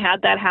 and I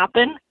had that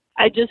happen,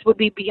 I just would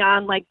be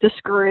beyond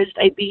discouraged.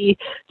 I'd be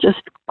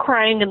just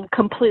crying and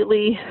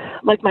completely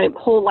my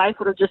whole life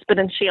would have just been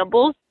in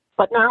shambles.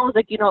 But now I was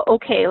like,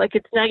 okay,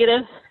 it's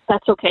negative.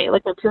 That's okay. My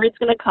period's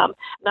going to come.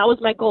 And that was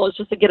my goal, is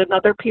just to get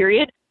another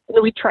period and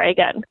then we try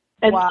again.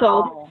 And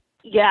so,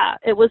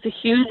 it was a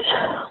huge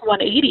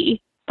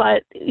 180.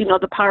 But,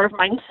 the power of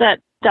mindset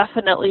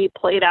definitely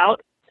played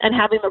out. and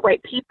having the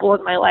right people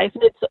in my life.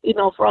 And it's,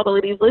 for all the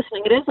ladies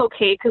listening, it is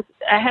okay because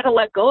I had to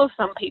let go of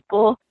some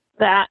people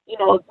that,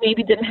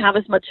 maybe didn't have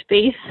as much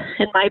faith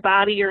in my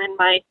body or in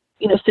my,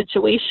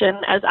 situation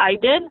as I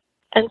did.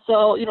 And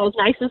so, as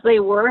nice as they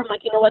were, I'm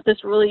like, you know what,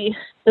 this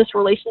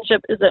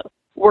relationship isn't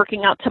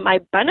working out to my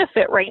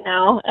benefit right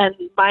now. And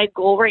my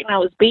goal right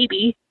now is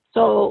baby.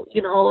 So,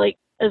 like,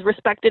 as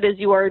respected as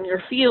you are in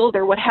your field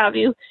or what have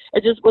you,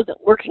 it just wasn't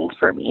working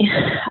for me.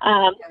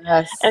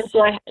 Yes. And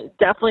so I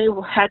definitely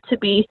had to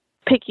be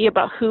picky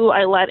about who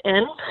I let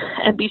in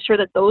and be sure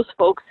that those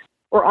folks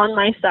were on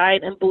my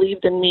side and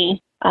believed in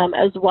me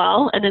as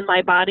well, and in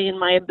my body and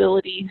my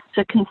ability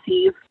to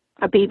conceive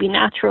a baby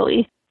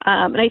naturally.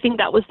 And I think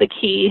that was the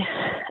key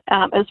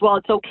as well.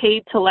 It's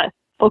okay to let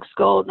folks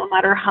go no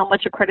matter how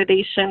much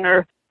accreditation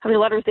or how many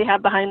letters they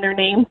have behind their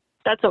name.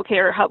 That's okay,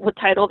 or what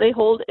title they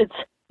hold. It's,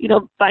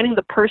 finding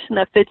the person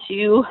that fits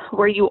you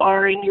where you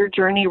are in your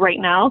journey right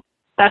now.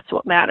 That's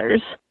what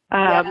matters.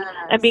 Yes.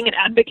 And being an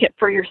advocate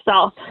for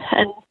yourself.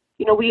 And,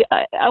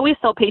 I always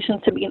tell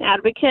patients to be an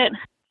advocate,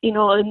 in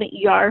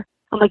the ER.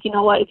 I'm like, you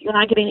know what, if you're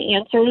not getting the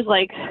answers,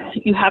 like,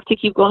 you have to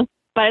keep going.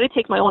 But I had to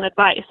take my own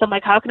advice. I'm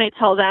like, how can I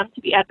tell them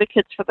to be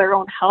advocates for their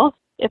own health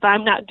if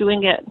I'm not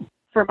doing it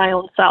for my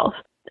own self?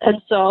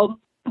 And so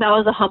that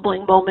was a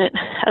humbling moment,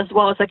 as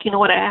well as like, you know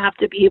what, I have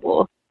to be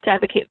able to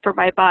advocate for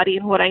my body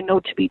and what I know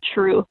to be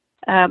true,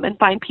 and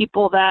find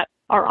people that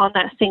are on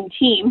that same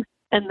team.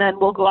 And then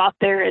we'll go out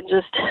there and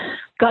just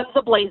guns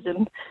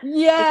a-blazing.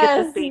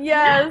 Yes,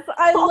 yes.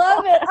 I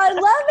love it. I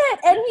love it.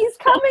 And he's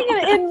coming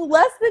in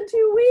less than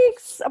 2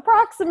 weeks,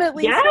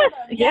 approximately. Yes,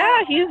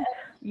 he's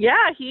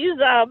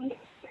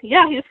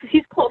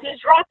close. He's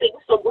dropping,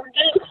 so we're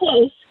getting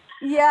close.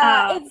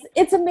 Yeah,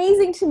 it's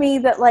amazing to me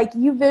that like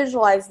you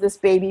visualize this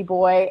baby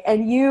boy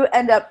and you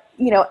end up,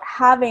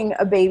 having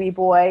a baby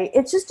boy.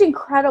 It's just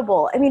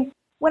incredible. I mean,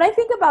 when I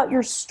think about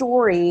your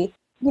story,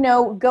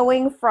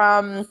 going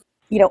from,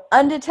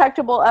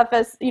 undetectable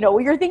FS,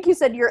 you think you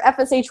said your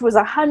FSH was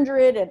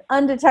 100 and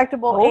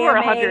undetectable over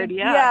AMA. 100,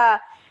 yeah. Yeah.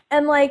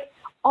 And like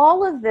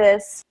all of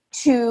this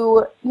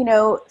to,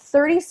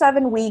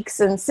 37 weeks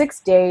and 6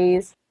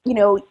 days,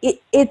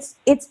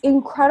 it's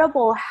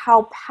incredible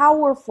how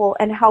powerful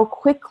and how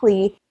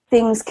quickly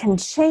things can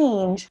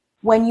change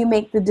when you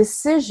make the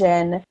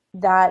decision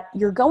that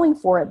you're going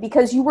for it,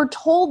 because you were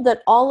told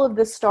that all of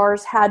the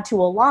stars had to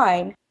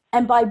align.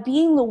 And by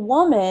being the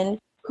woman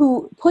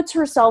who puts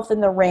herself in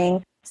the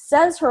ring,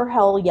 says her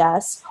hell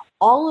yes,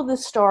 all of the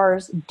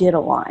stars did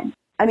align.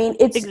 I mean,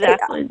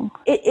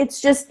 it's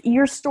just,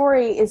 your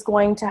story is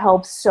going to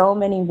help so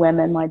many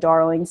women, my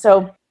darling.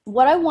 So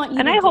what I want you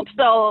to do. And I hope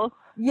so.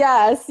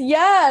 Yes,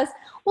 yes.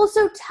 Well,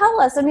 so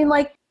tell us, I mean,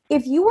 like,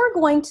 if you were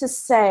going to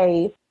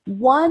say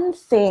one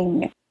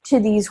thing to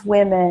these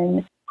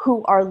women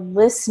who are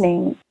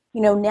listening,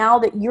 now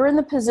that you're in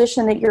the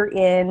position that you're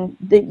in,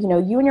 that,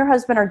 you and your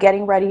husband are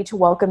getting ready to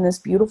welcome this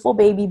beautiful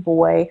baby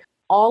boy,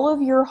 all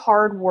of your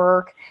hard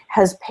work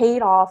has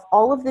paid off,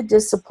 all of the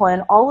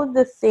discipline, all of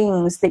the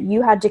things that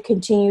you had to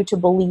continue to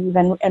believe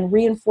and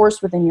reinforce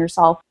within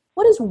yourself.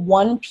 What is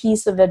one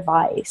piece of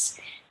advice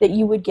that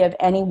you would give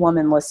any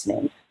woman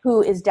listening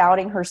who is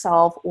doubting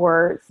herself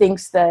or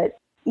thinks that,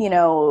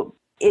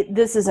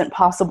 this isn't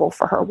possible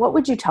for her? What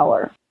would you tell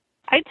her?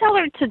 I tell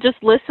her to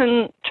just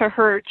listen to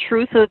her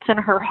truth that's in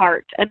her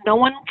heart, and no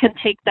one can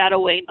take that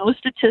away. No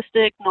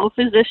statistic, no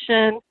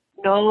physician,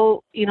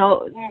 no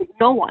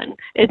one.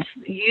 It's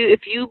you.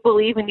 If you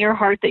believe in your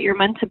heart that you're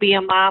meant to be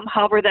a mom,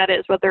 however that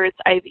is, whether it's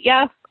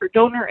IVF or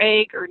donor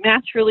egg or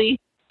naturally,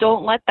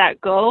 don't let that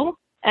go,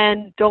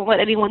 and don't let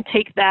anyone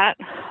take that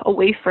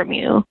away from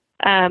you.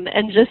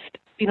 And just,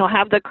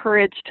 have the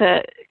courage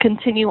to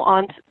continue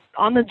on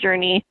the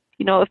journey.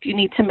 If you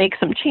need to make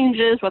some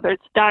changes, whether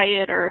it's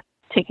diet or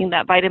taking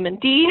that vitamin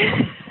D,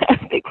 a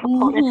big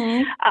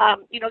component,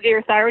 get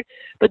your thyroid,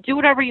 but do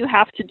whatever you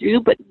have to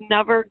do, but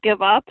never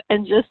give up,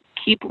 and just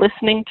keep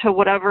listening to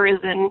whatever is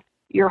in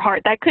your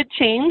heart. That could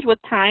change with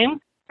time,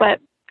 but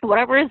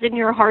whatever is in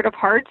your heart of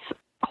hearts,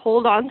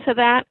 hold on to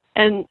that,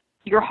 and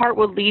your heart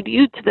will lead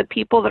you to the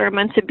people that are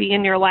meant to be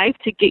in your life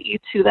to get you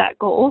to that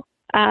goal.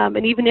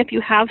 And even if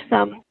you have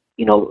some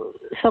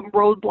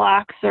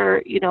roadblocks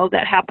or,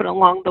 that happen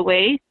along the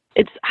way,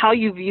 it's how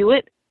you view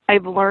it.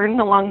 I've learned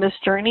along this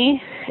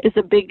journey is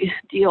a big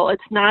deal.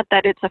 It's not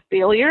that it's a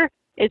failure.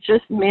 It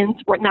just means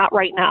we're not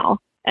right now.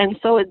 And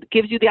so it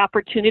gives you the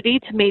opportunity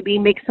to maybe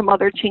make some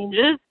other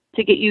changes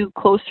to get you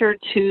closer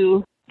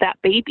to that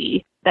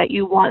baby that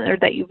you want or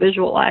that you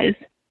visualize.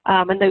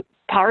 And the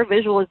power of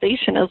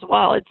visualization as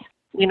well. It's,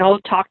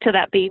 talk to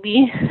that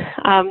baby.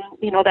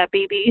 That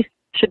baby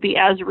should be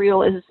as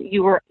real as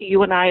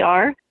you and I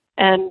are.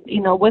 And,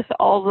 with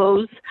all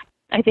those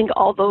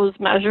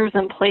measures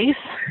in place,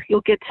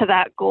 you'll get to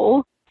that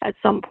goal at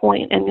some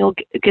point, and you'll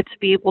get to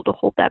be able to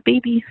hold that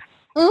baby.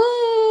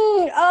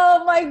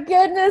 Oh my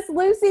goodness,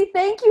 Lucy,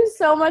 thank you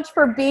so much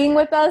for being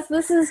with us.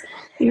 This is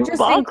You're just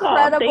welcome.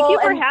 Incredible. Thank you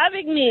for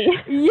having me.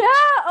 Yeah.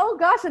 Oh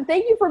gosh. And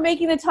thank you for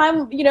making the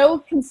time,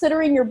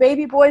 considering your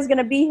baby boy is going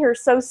to be here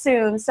so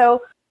soon.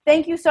 So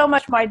Thank you so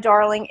much, my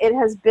darling. It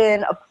has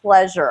been a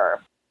pleasure.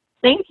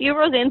 Thank you,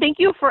 Roseanne. Thank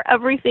you for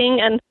everything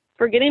and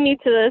for getting me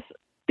to this,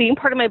 being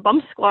part of my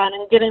bump squad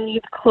and getting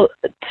me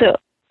to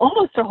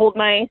almost to hold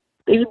my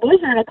baby boys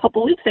in a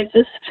couple weeks.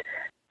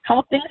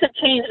 How things have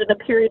changed in a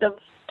period of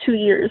 2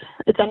 years.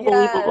 It's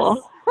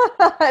unbelievable.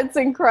 Yes. It's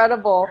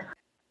incredible.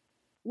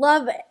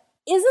 Love,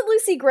 isn't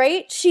Lucy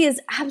great? She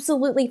is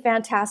absolutely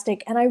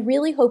fantastic, and I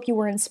really hope you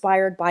were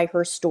inspired by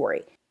her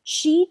story.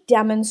 She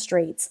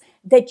demonstrates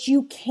that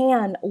you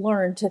can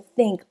learn to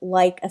think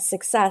like a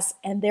success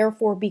and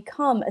therefore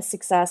become a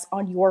success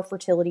on your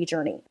fertility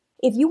journey.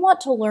 If you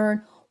want to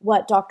learn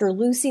what Dr.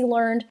 Lucy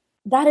learned,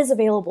 that is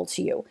available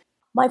to you.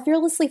 My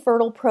Fearlessly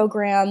Fertile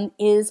program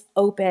is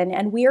open,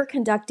 and we are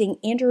conducting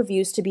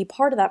interviews to be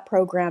part of that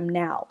program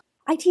now.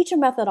 I teach a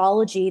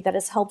methodology that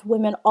has helped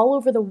women all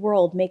over the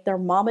world make their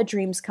mama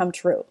dreams come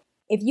true.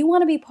 If you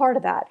want to be part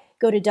of that,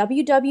 go to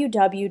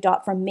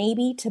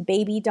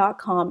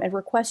www.frommaybe2baby.com and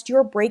request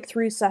your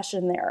breakthrough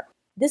session there.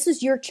 This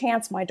is your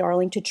chance, my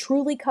darling, to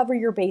truly cover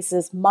your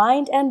bases,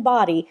 mind and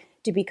body,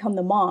 to become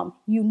the mom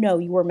you know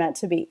you were meant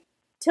to be.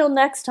 Till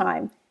next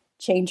time,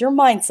 change your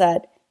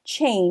mindset,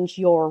 change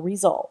your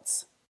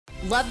results.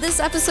 Love this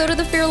episode of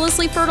the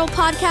Fearlessly Fertile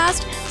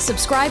podcast?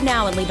 Subscribe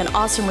now and leave an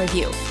awesome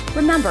review.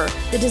 Remember,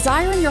 the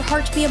desire in your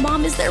heart to be a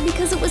mom is there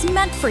because it was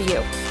meant for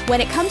you. When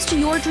it comes to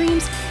your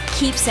dreams,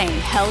 keep saying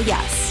hell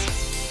yes.